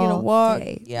I'm taking a walk.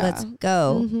 day. Yeah. Let's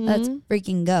go. Mm-hmm. Let's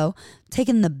freaking go.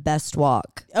 Taking the best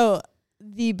walk. Oh,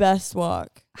 the best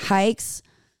walk. Hikes.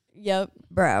 Yep.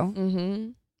 Bro. Mm-hmm.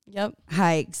 Yep.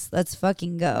 Hikes. Let's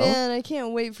fucking go. Man, I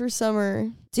can't wait for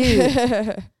summer.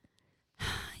 Dude.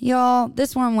 y'all,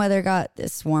 this warm weather got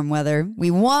this warm weather.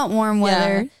 We want warm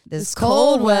weather. This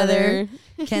cold weather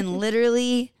can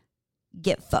literally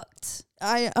get fucked.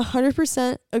 I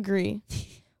 100% agree.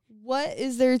 What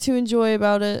is there to enjoy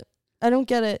about it? I don't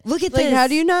get it. Look at like, this. How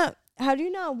do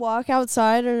you not walk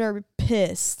outside and are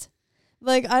pissed?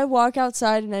 Like, I walk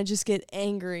outside and I just get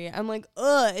angry. I'm like,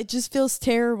 ugh, it just feels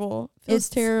terrible. It's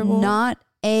terrible.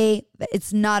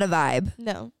 It's not a vibe.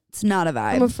 No. It's not a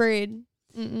vibe. I'm afraid.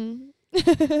 Mm-mm.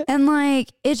 And like,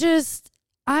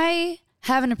 I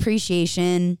have an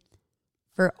appreciation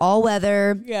for all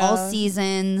weather, all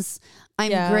seasons.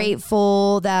 I'm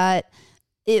grateful that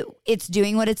it's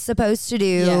doing what it's supposed to do.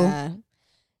 Yeah.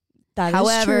 That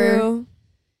However, is true.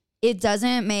 It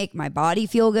doesn't make my body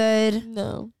feel good.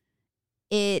 No.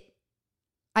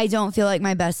 I don't feel like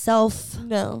my best self.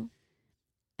 No.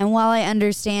 And while I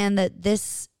understand that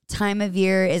this time of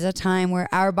year is a time where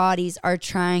our bodies are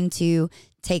trying to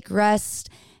take rest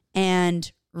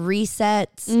and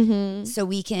reset so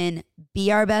we can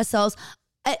be our best selves,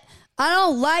 I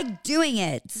don't like doing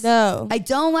it. No. I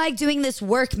don't like doing this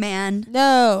work, man.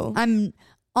 No. I'm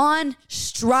on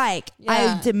strike.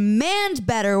 Yeah. I demand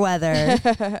better weather.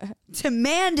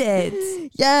 Demand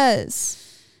it. Yes.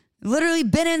 Literally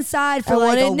been inside for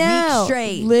like a week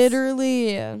straight.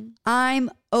 Literally. I'm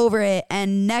over it.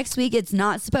 And next week it's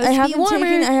not supposed to be warmer.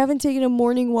 I haven't taken a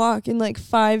morning walk in like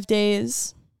 5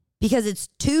 days. Because it's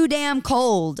too damn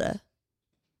cold.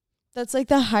 That's like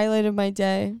the highlight of my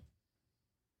day.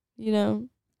 You know?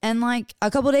 And like a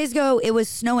couple days ago, it was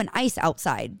snow and ice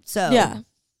outside. So yeah.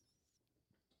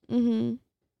 Mm-hmm.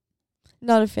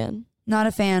 Not a fan. Not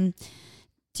a fan.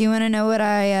 Do you want to know what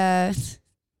I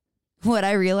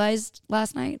realized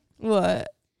last night? What?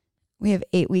 We have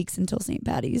 8 weeks until St.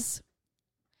 Patty's.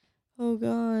 Oh,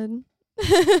 God.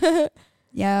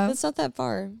 Yeah. That's not that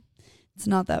far. It's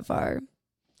not that far.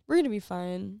 We're going to be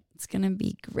fine. It's going to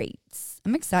be great.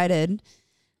 I'm excited.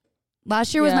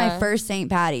 Last year was my first St.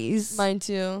 Patty's. Mine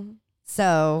too.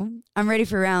 So I'm ready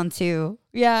for round 2.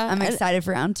 Yeah. I'm excited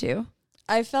for round 2.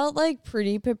 I felt like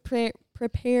pretty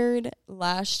prepared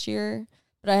last year,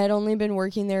 but I had only been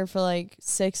working there for like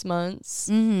 6 months,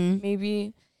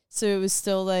 maybe. So it was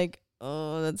still like,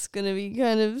 oh, that's going to be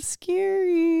kind of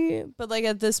scary. But like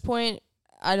at this point,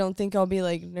 I don't think I'll be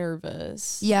like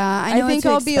nervous. Yeah, I think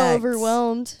I'll be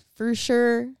overwhelmed for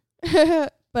sure.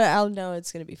 But I'll know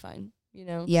it's going to be fine, you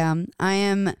know? Yeah, I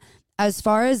am. As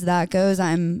far as that goes,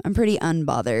 I'm pretty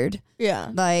unbothered.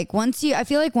 Yeah. Like I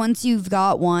feel like once you've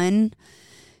got one,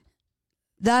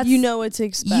 that's, you know what to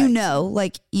expect. You know,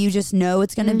 like you just know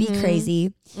it's going to be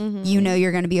crazy. You know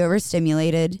you're going to be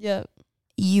overstimulated. Yep.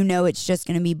 You know it's just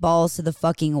going to be balls to the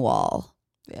fucking wall.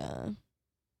 Yeah.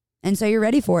 And so you're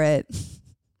ready for it.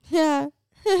 Yeah.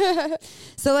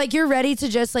 So like you're ready to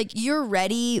just like you're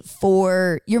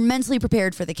mentally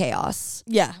prepared for the chaos.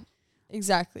 Yeah.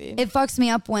 Exactly. It fucks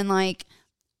me up when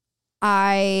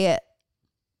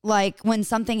when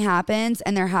something happens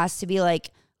and there has to be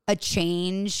like a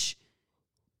change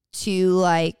to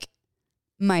like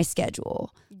my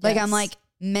schedule. Yes. Like I'm like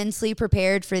mentally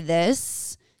prepared for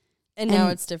this. And now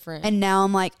it's different. And now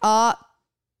I'm like,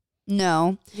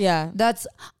 no. Yeah.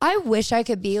 I wish I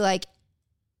could be like,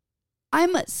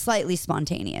 I'm slightly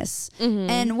spontaneous.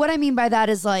 And what I mean by that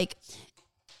is like,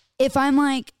 if I'm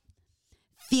like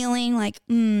feeling like,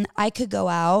 I could go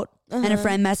out and a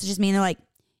friend messages me and they're like,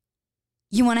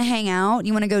 you want to hang out?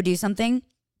 You want to go do something?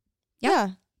 Yeah.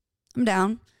 I'm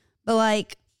down. But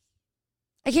like,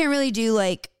 I can't really do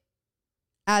like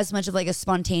as much of like a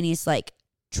spontaneous like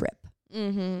trip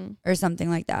or something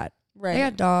like that. Right. I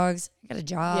got dogs. I got a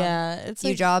job. Yeah. It's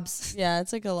few jobs. Yeah.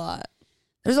 It's like a lot.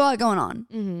 There's a lot going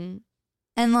on.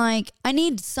 And like, I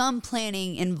need some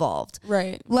planning involved.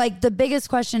 Right. Like the biggest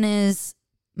question is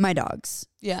my dogs.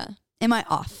 Yeah. Am I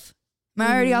off? Am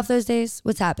I already off those days?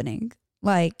 What's happening?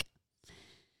 Like,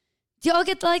 do y'all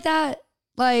get like that?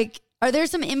 Like, are there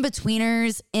some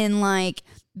in-betweeners in like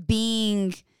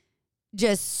being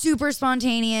just super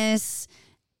spontaneous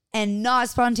and not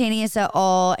spontaneous at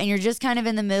all, and you're just kind of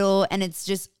in the middle and it's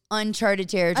just uncharted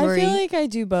territory? I feel like I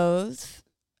do both.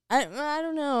 I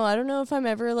don't know. I don't know if I'm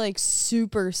ever like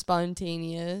super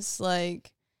spontaneous.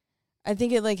 Like, I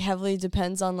think it like heavily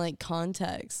depends on like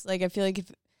context. Like, I feel like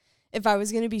if I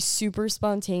was going to be super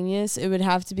spontaneous, it would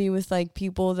have to be with like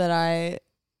people that I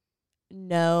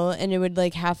know, and it would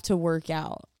like have to work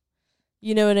out.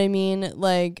 You know what I mean?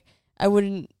 Like, I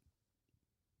wouldn't,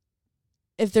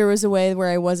 if there was a way where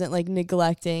I wasn't like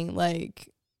neglecting like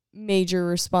major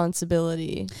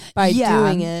responsibility by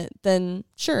doing it, then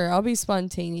sure, I'll be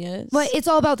spontaneous. But it's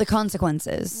all about the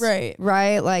consequences. Right.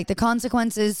 Right? Like the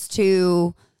consequences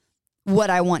to what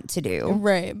I want to do.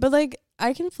 Right. But like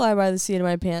I can fly by the seat of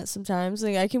my pants sometimes.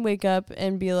 Like I can wake up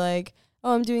and be like,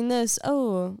 oh, I'm doing this.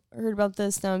 Oh, I heard about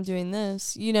this. Now I'm doing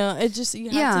this. You know, it just, you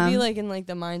have to be like in like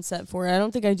the mindset for it. I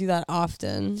don't think I do that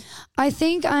often. I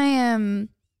think I am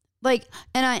like,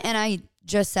 and I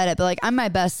just said it, but like I'm my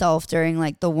best self during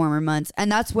like the warmer months.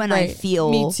 And that's when I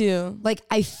feel. Me too. Like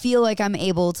I feel like I'm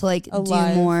able to like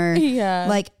alive. do more. Yeah.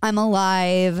 Like I'm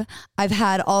alive. I've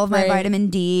had all of my vitamin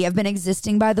D. I've been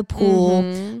existing by the pool.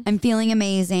 I'm feeling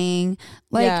amazing.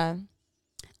 Like and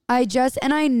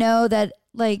I know that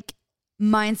like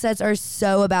mindsets are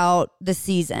so about the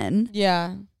season.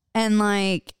 Yeah. And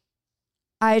like,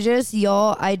 I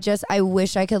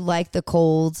wish I could like the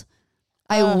cold.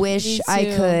 I wish I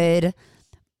could,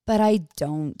 but I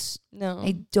don't. No.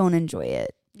 I don't enjoy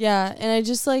it. Yeah. And I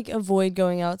just like avoid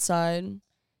going outside,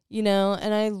 you know,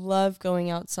 and I love going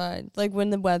outside. Like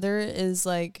when the weather is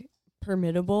like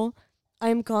permittable,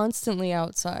 I'm constantly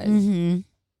outside, you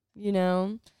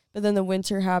know, but then the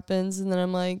winter happens and then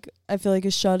I'm like, I feel like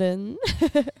a shut in.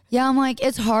 Yeah. I'm like,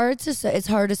 it's hard to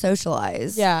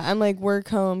socialize. Yeah. I'm like work,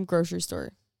 home, grocery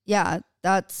store. Yeah.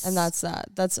 That's that.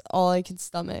 That's all I can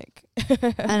stomach.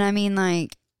 And I mean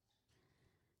like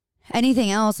anything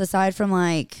else aside from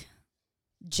like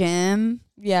gym.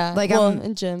 Yeah. Like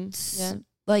and gym. Yeah.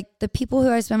 Like the people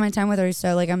who I spend my time with are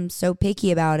so like, I'm so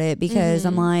picky about it because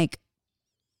I'm like,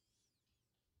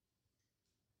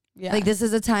 yeah. Like this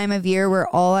is a time of year where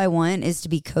all I want is to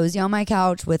be cozy on my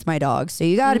couch with my dog. So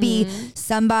you got to be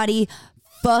somebody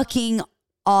fucking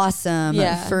awesome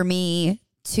for me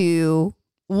to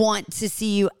want to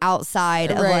see you outside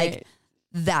of like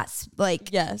that's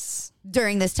like yes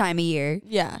during this time of year.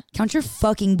 Yeah. Count your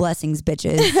fucking blessings,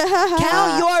 bitches.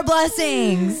 Count your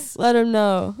blessings. Let them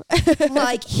know.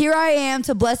 Like here I am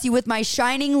to bless you with my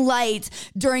shining light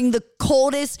during the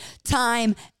coldest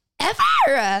time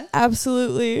ever.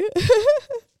 Absolutely.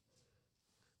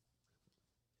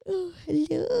 Oh,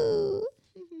 hello.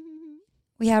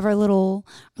 We have our little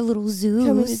Zeus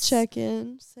coming to check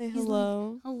in, say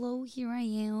hello. Like, hello, here I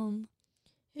am.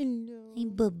 Hello. Hey,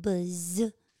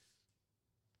 Bubba's.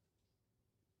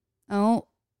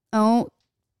 Oh,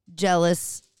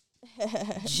 jealous.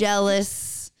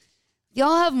 Jealous.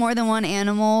 Y'all have more than one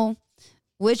animal.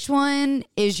 Which one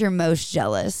is your most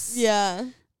jealous? Yeah.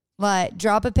 Like,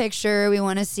 drop a picture. We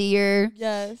want to see your.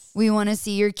 Yes. We want to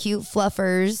see your cute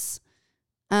fluffers.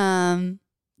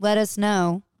 Let us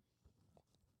know.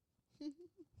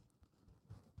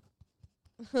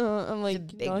 I'm like,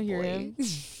 can y'all hear him?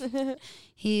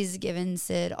 He's giving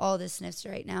Syd all the sniffs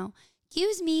right now.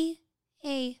 Excuse me.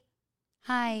 Hey.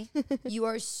 Hi. You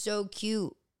are so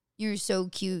cute. You're so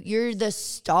cute. You're the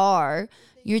star.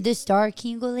 You're the star.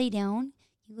 Can you go lay down?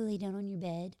 Can you go lay down on your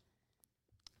bed?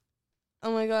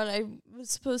 Oh my God. I was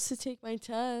supposed to take my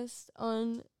test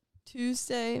on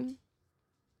Tuesday.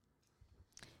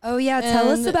 Oh, yeah. Tell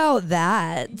us about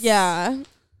that. Yeah.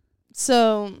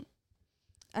 So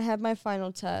I had my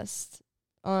final test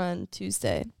on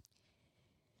Tuesday.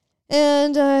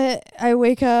 And I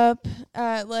wake up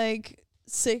at like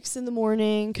 6 in the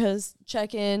morning because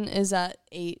check-in is at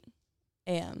 8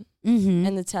 a.m.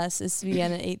 And the test is to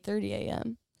begin at 8:30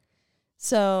 a.m.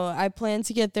 So I plan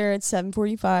to get there at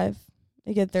 7:45.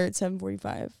 I get there at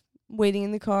 7:45. Waiting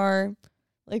in the car.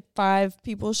 Like 5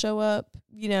 people show up,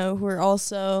 you know, who are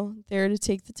also there to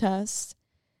take the test.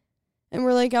 And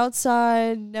we're like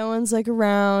outside. No one's like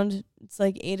around. It's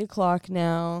like 8 o'clock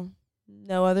now.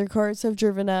 No other cars have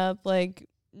driven up. Like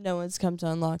no one's come to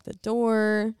unlock the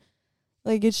door.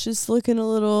 Like it's just looking a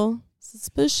little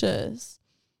suspicious.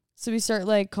 So we start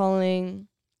like calling.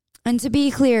 And to be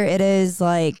clear, it is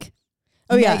like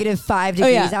 -5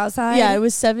 degrees outside. Yeah, it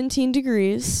was 17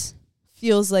 degrees.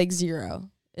 Feels like 0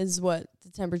 is what the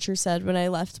temperature said when I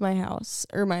left my house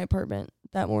or my apartment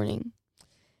that morning.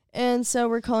 And so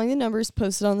we're calling the numbers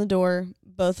posted on the door.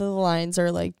 Both of the lines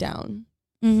are like down.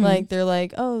 Like they're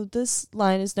like, oh, this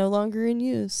line is no longer in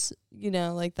use. You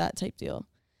know, like that type deal.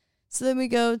 So then we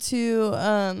go to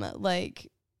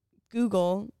like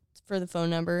Google for the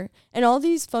phone number. And all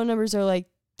these phone numbers are like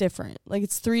different. Like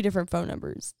it's 3 different phone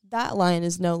numbers. That line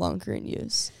is no longer in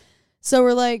use. So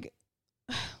we're like,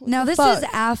 now this is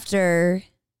after,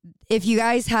 if you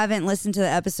guys haven't listened to the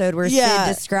episode where Syd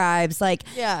describes, like,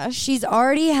 she's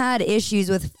already had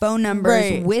issues with phone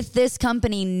numbers with this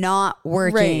company not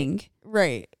working.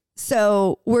 Right.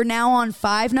 So we're now on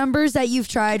 5 numbers that you've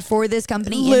tried for this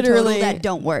company literally in total that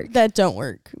don't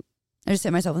work. I just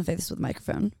hit myself in the face with the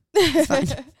microphone. It's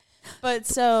fine. But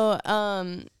so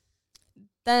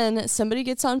then somebody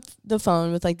gets on the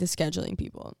phone with like the scheduling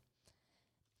people.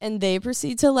 And they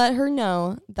proceed to let her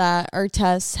know that our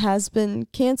test has been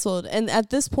canceled. And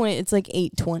at this point, it's like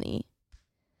 8:20.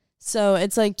 So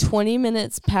it's like 20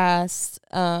 minutes past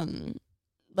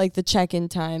like the check-in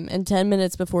time and 10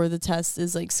 minutes before the test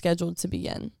is like scheduled to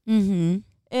begin. Mm-hmm.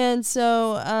 And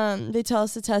so they tell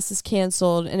us the test is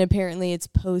canceled, and apparently it's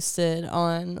posted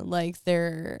on like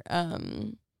their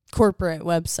corporate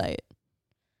website.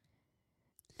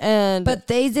 But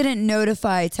they didn't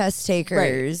notify test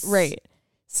takers. Right.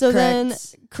 So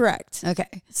correct.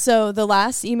 Okay. So the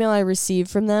last email I received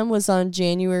from them was on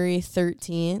January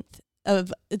 13th.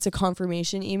 It's a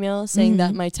confirmation email saying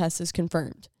that my test is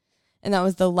confirmed. And that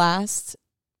was the last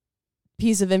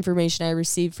piece of information I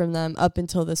received from them up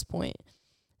until this point.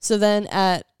 So then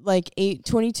at like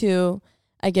 8:22,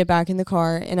 I get back in the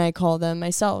car and I call them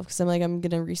myself because I'm like, I'm going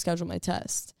to reschedule my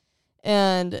test.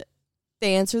 And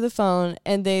they answer the phone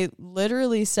and they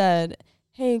literally said,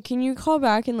 hey, can you call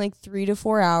back in like 3 to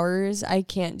 4 hours? I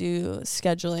can't do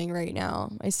scheduling right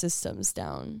now. My system's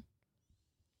down.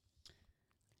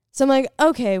 So I'm like,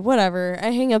 okay, whatever. I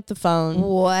hang up the phone.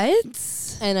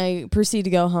 What? And I proceed to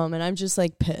go home. And I'm just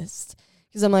like pissed.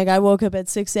 Because I'm like, I woke up at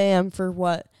 6 a.m. for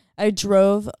what? I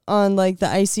drove on like the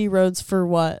icy roads for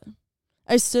what?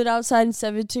 I stood outside in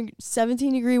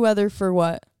 17-degree weather for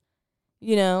what?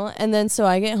 You know? And then so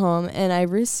I get home and I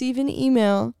receive an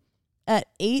email at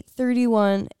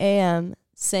 8:31 a.m.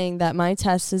 saying that my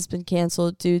test has been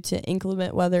canceled due to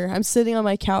inclement weather. I'm sitting on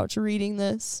my couch reading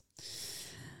this.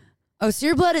 Oh, so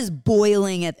your blood is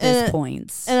boiling at this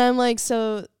point. And I'm like,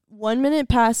 so 1 minute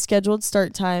past scheduled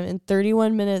start time and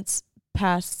 31 minutes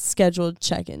past scheduled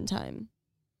check-in time.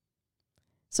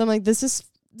 So I'm like, this is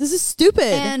stupid.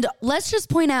 And let's just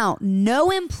point out,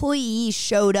 no employee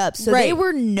showed up. So they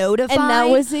were notified. And that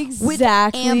was exactly with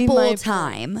ample my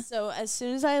time. Point. So as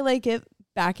soon as I like get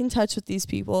back in touch with these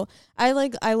people, I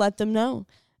let them know.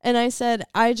 And I said,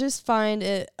 I just find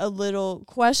it a little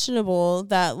questionable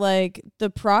that like the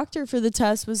proctor for the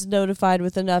test was notified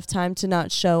with enough time to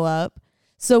not show up.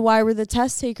 So why were the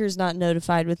test takers not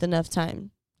notified with enough time?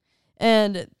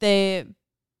 And they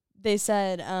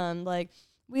said, like,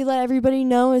 we let everybody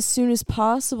know as soon as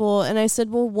possible. And I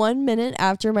said, well, 1 minute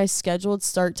after my scheduled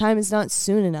start time is not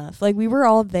soon enough. Like, we were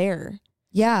all there.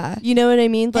 Yeah. You know what I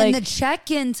mean? Like, and the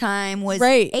check-in time was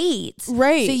 8.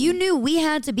 Right. So you knew we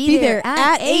had to be there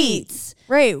at 8.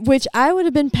 Right. Which I would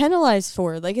have been penalized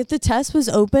for. Like, if the test was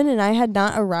open and I had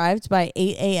not arrived by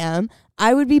 8 a.m.,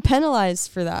 I would be penalized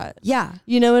for that. Yeah.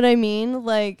 You know what I mean?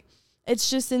 Like, it's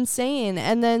just insane.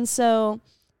 And then so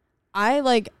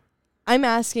I'm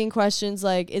asking questions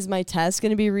like, is my test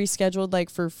going to be rescheduled like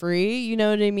for free? You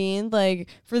know what I mean? Like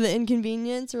for the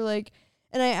inconvenience or like,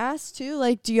 and I asked too,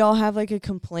 like, do y'all have like a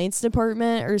complaints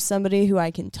department or somebody who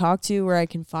I can talk to where I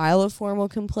can file a formal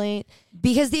complaint?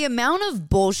 Because the amount of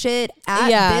bullshit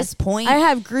at this point. I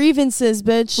have grievances,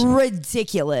 bitch.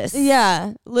 Ridiculous.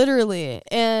 Yeah, literally.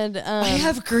 And I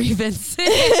have grievances.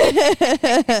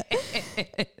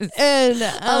 And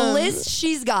a list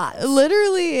she's got.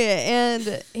 Literally.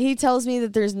 And he tells me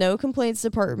that there's no complaints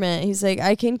department. He's like,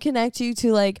 I can connect you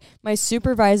to like my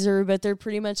supervisor, but they're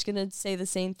pretty much going to say the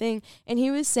same thing. And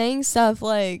he was saying stuff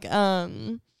like,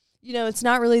 you know, it's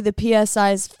not really the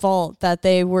PSI's fault that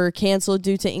they were canceled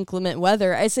due to inclement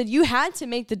weather. I said, you had to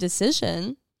make the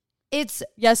decision. It's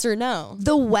yes or no.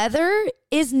 The weather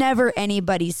is never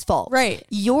anybody's fault. Right.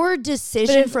 Your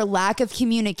decision for lack of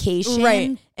communication.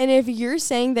 Right. And if you're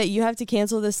saying that you have to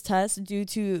cancel this test due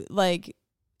to like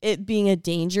it being a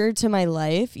danger to my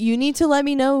life, you need to let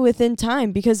me know within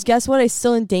time, because guess what? I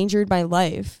still endangered my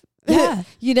life. Yeah.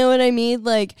 You know what I mean?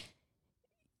 Like,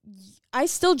 I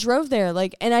still drove there,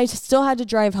 like, and I still had to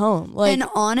drive home. Like, and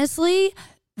honestly,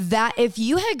 that if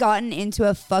you had gotten into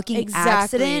a fucking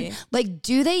accident, like,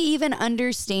 do they even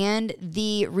understand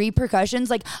the repercussions?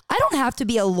 Like, I don't have to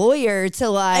be a lawyer to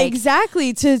like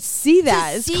to see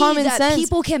that. It's common sense.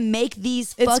 People can make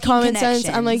these fucking it's common connections.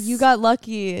 sense. I'm like, you got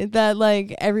lucky that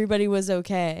like everybody was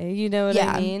okay. You know what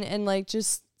I mean? And like,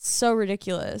 just so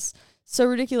ridiculous.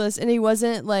 And he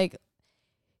wasn't like,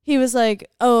 he was like,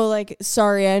 oh, like,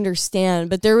 sorry, I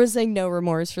understand. But there was like no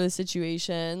remorse for the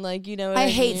situation. Like, you know what I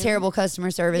hate mean? terrible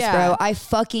customer service, bro. I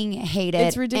fucking hate it.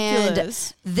 It's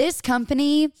ridiculous. And this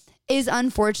company is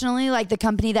unfortunately like the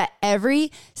company that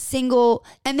every single,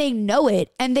 and they know it,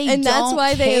 and that's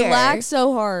why they lack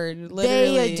so hard.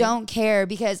 Literally. They don't care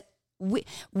because we've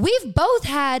both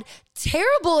had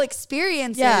terrible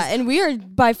experiences. Yeah, and we are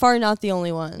by far not the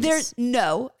only ones. There's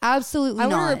absolutely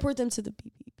not. I want to report them to the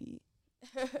BBB.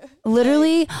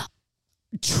 Literally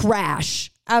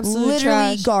trash. Absolute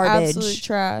literally trash. garbage. Absolute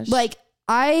trash. Like,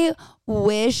 I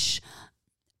wish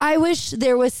I wish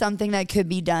there was something that could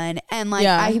be done. And like,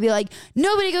 I could be like,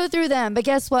 nobody go through them. But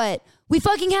guess what? We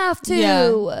fucking have to.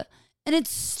 Yeah. And it's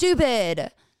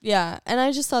stupid. Yeah. And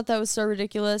I just thought that was so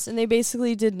ridiculous. And they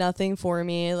basically did nothing for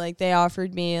me. Like, they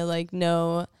offered me like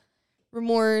no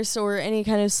remorse or any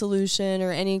kind of solution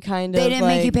or any kind of. They didn't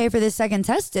make you pay for the second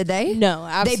test, did they? No,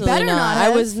 absolutely they better not. I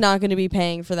was not going to be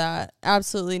paying for that.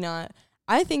 Absolutely not.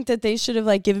 I think that they should have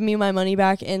like given me my money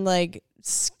back and like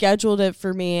scheduled it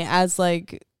for me as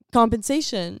like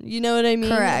compensation. You know what I mean?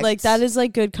 Correct. Like, that is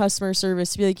like good customer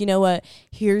service to be like, you know what?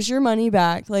 Here's your money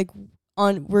back. Like,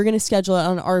 we're going to schedule it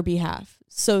on our behalf.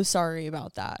 So sorry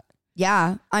about that.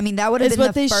 Yeah. I mean, that would have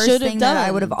been the first thing that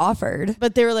I would have offered.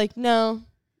 But they were like, no.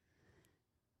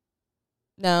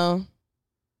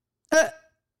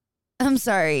 I'm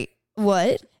sorry.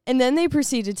 What? And then they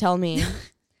proceed to tell me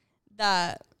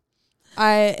that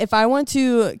if I want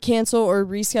to cancel or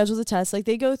reschedule the test, like,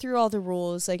 they go through all the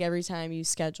rules, like, every time you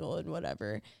schedule and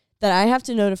whatever, that I have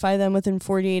to notify them within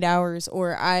 48 hours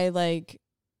or I, like,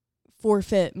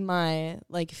 forfeit my,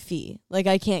 like, fee. Like,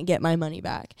 I can't get my money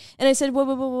back. And I said,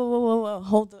 whoa,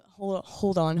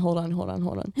 hold on.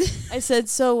 I said,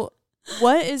 so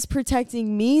what is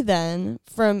protecting me then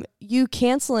from you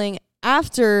canceling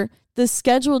after the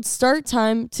scheduled start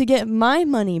time to get my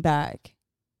money back?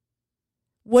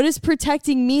 What is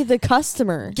protecting me, the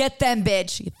customer? Get them,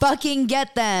 bitch. Fucking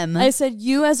get them. I said,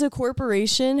 you as a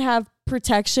corporation have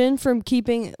protection from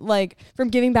giving back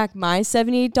my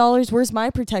 $78. Where's my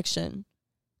protection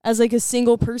as like a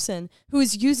single person who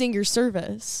is using your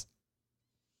service?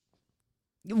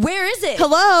 Where is it?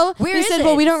 Hello? Where they is said, it?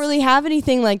 well, we don't really have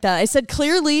anything like that. I said,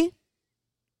 clearly.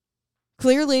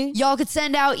 Y'all could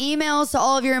send out emails to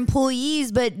all of your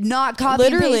employees, but not copy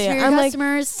and paste for your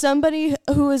customers. Like, somebody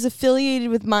who is affiliated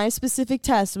with my specific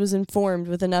test was informed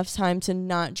with enough time to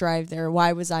not drive there.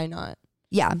 Why was I not?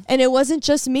 Yeah. And it wasn't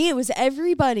just me. It was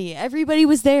everybody. Everybody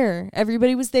was there.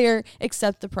 Everybody was there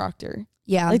except the proctor.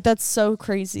 Yeah. Like, that's so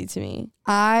crazy to me.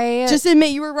 Just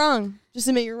admit you were wrong. Just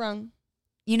admit you're wrong.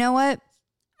 You know what?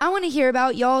 I want to hear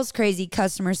about y'all's crazy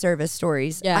customer service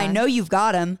stories. Yeah. I know you've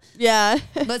got them. Yeah.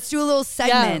 Let's do a little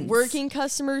segment. Yeah, working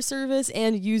customer service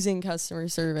and using customer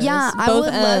service. Yeah, I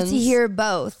would love to hear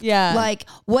both. Yeah. Like,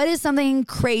 what is something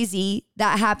crazy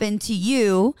that happened to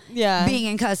you being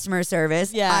in customer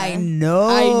service? Yeah. I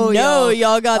know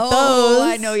y'all got those.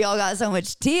 I know y'all got so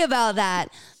much tea about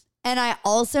that. And I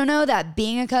also know that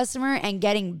being a customer and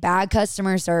getting bad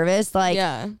customer service, like,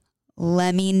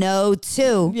 let me know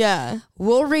too. Yeah.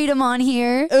 We'll read them on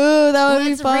here. Ooh, that would be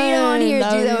Let's fun. read them on here,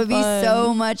 dude. That would be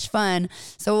so much fun.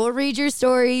 So we'll read your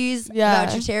stories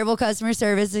about your terrible customer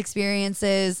service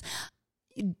experiences.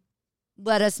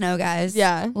 Let us know, guys.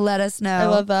 Yeah. Let us know. I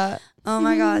love that. Oh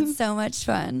my God. So much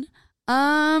fun.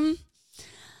 I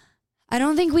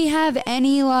don't think we have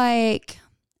any like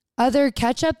other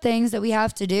catch up things that we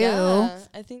have to do. Yeah.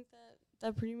 I think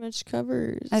that pretty much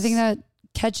covers. I think that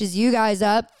catches you guys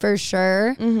up for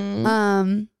sure.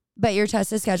 Mm-hmm. But your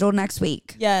test is scheduled next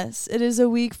week. Yes, it is a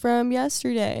week from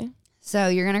yesterday. So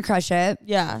you're going to crush it.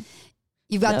 Yeah.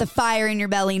 You've got the fire in your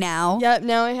belly now. Yep.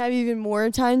 Now I have even more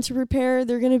time to prepare.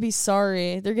 They're going to be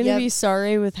sorry. They're going to be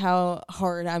sorry with how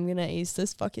hard I'm going to ace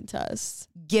this fucking test.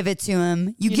 Give it to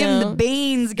him. You give him the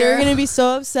beans, girl. They're going to be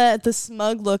so upset at the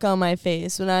smug look on my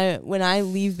face when I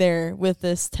leave there with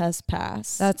this test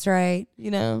pass. That's right.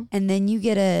 You know? And then you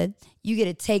get to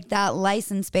take that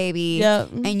license, baby. Yep.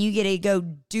 And you get to go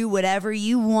do whatever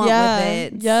you want with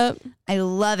it. Yep. I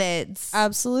love it.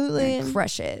 Absolutely.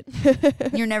 Crush it.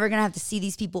 You're never going to have to see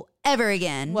these people ever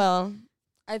again. Well,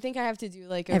 I think I have to do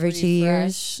like every 2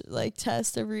 years, like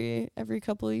test every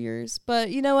couple of years. But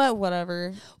you know what?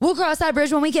 Whatever. We'll cross that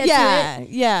bridge when we get to it.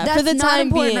 Yeah. That's for the not time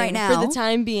important being, right now. For the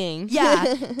time being.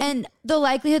 Yeah. And the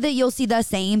likelihood that you'll see the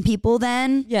same people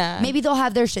then. Yeah. Maybe they'll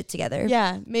have their shit together.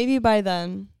 Yeah. Maybe by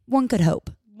then. One could hope.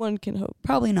 One can hope.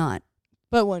 Probably not.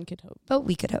 But one could hope. But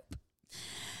we could hope.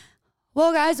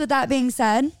 Well, guys, with that being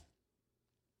said,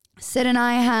 Syd and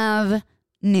I have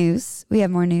news. We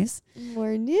have more news.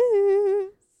 More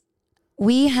news.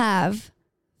 We have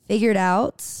figured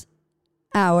out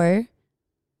our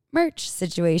merch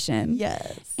situation.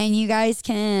 Yes. And you guys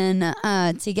can,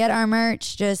 to get our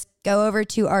merch, just go over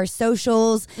to our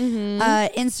socials.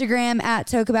 Instagram at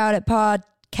Talk About It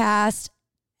Podcast.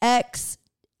 X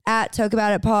at Talk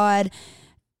About It Pod.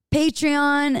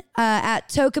 Patreon at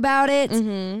Talk About It.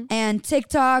 And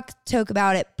TikTok, Talk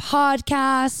About It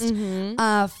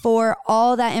Podcast. For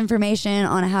all that information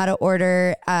on how to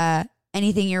order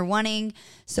anything you're wanting.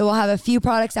 So we'll have a few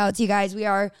products out to you guys. We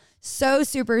are so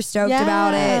super stoked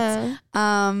about it.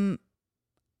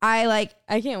 I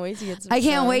can't wait to get some. I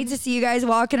can't wait to see you guys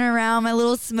walking around, my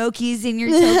little Smokies in your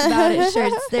Totes About It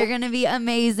shirts. They're going to be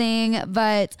amazing.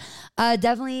 But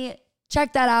definitely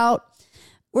check that out.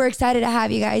 We're excited to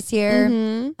have you guys here.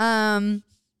 Mm-hmm.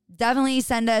 Definitely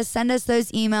send us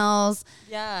those emails.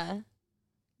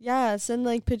 Yeah, send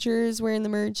like pictures wearing the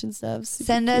merch and stuff.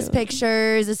 Send us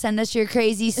pictures. Send us your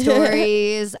crazy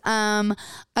stories. Other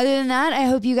than that, I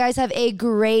hope you guys have a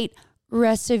great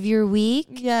rest of your week.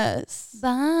 Yes. Bye.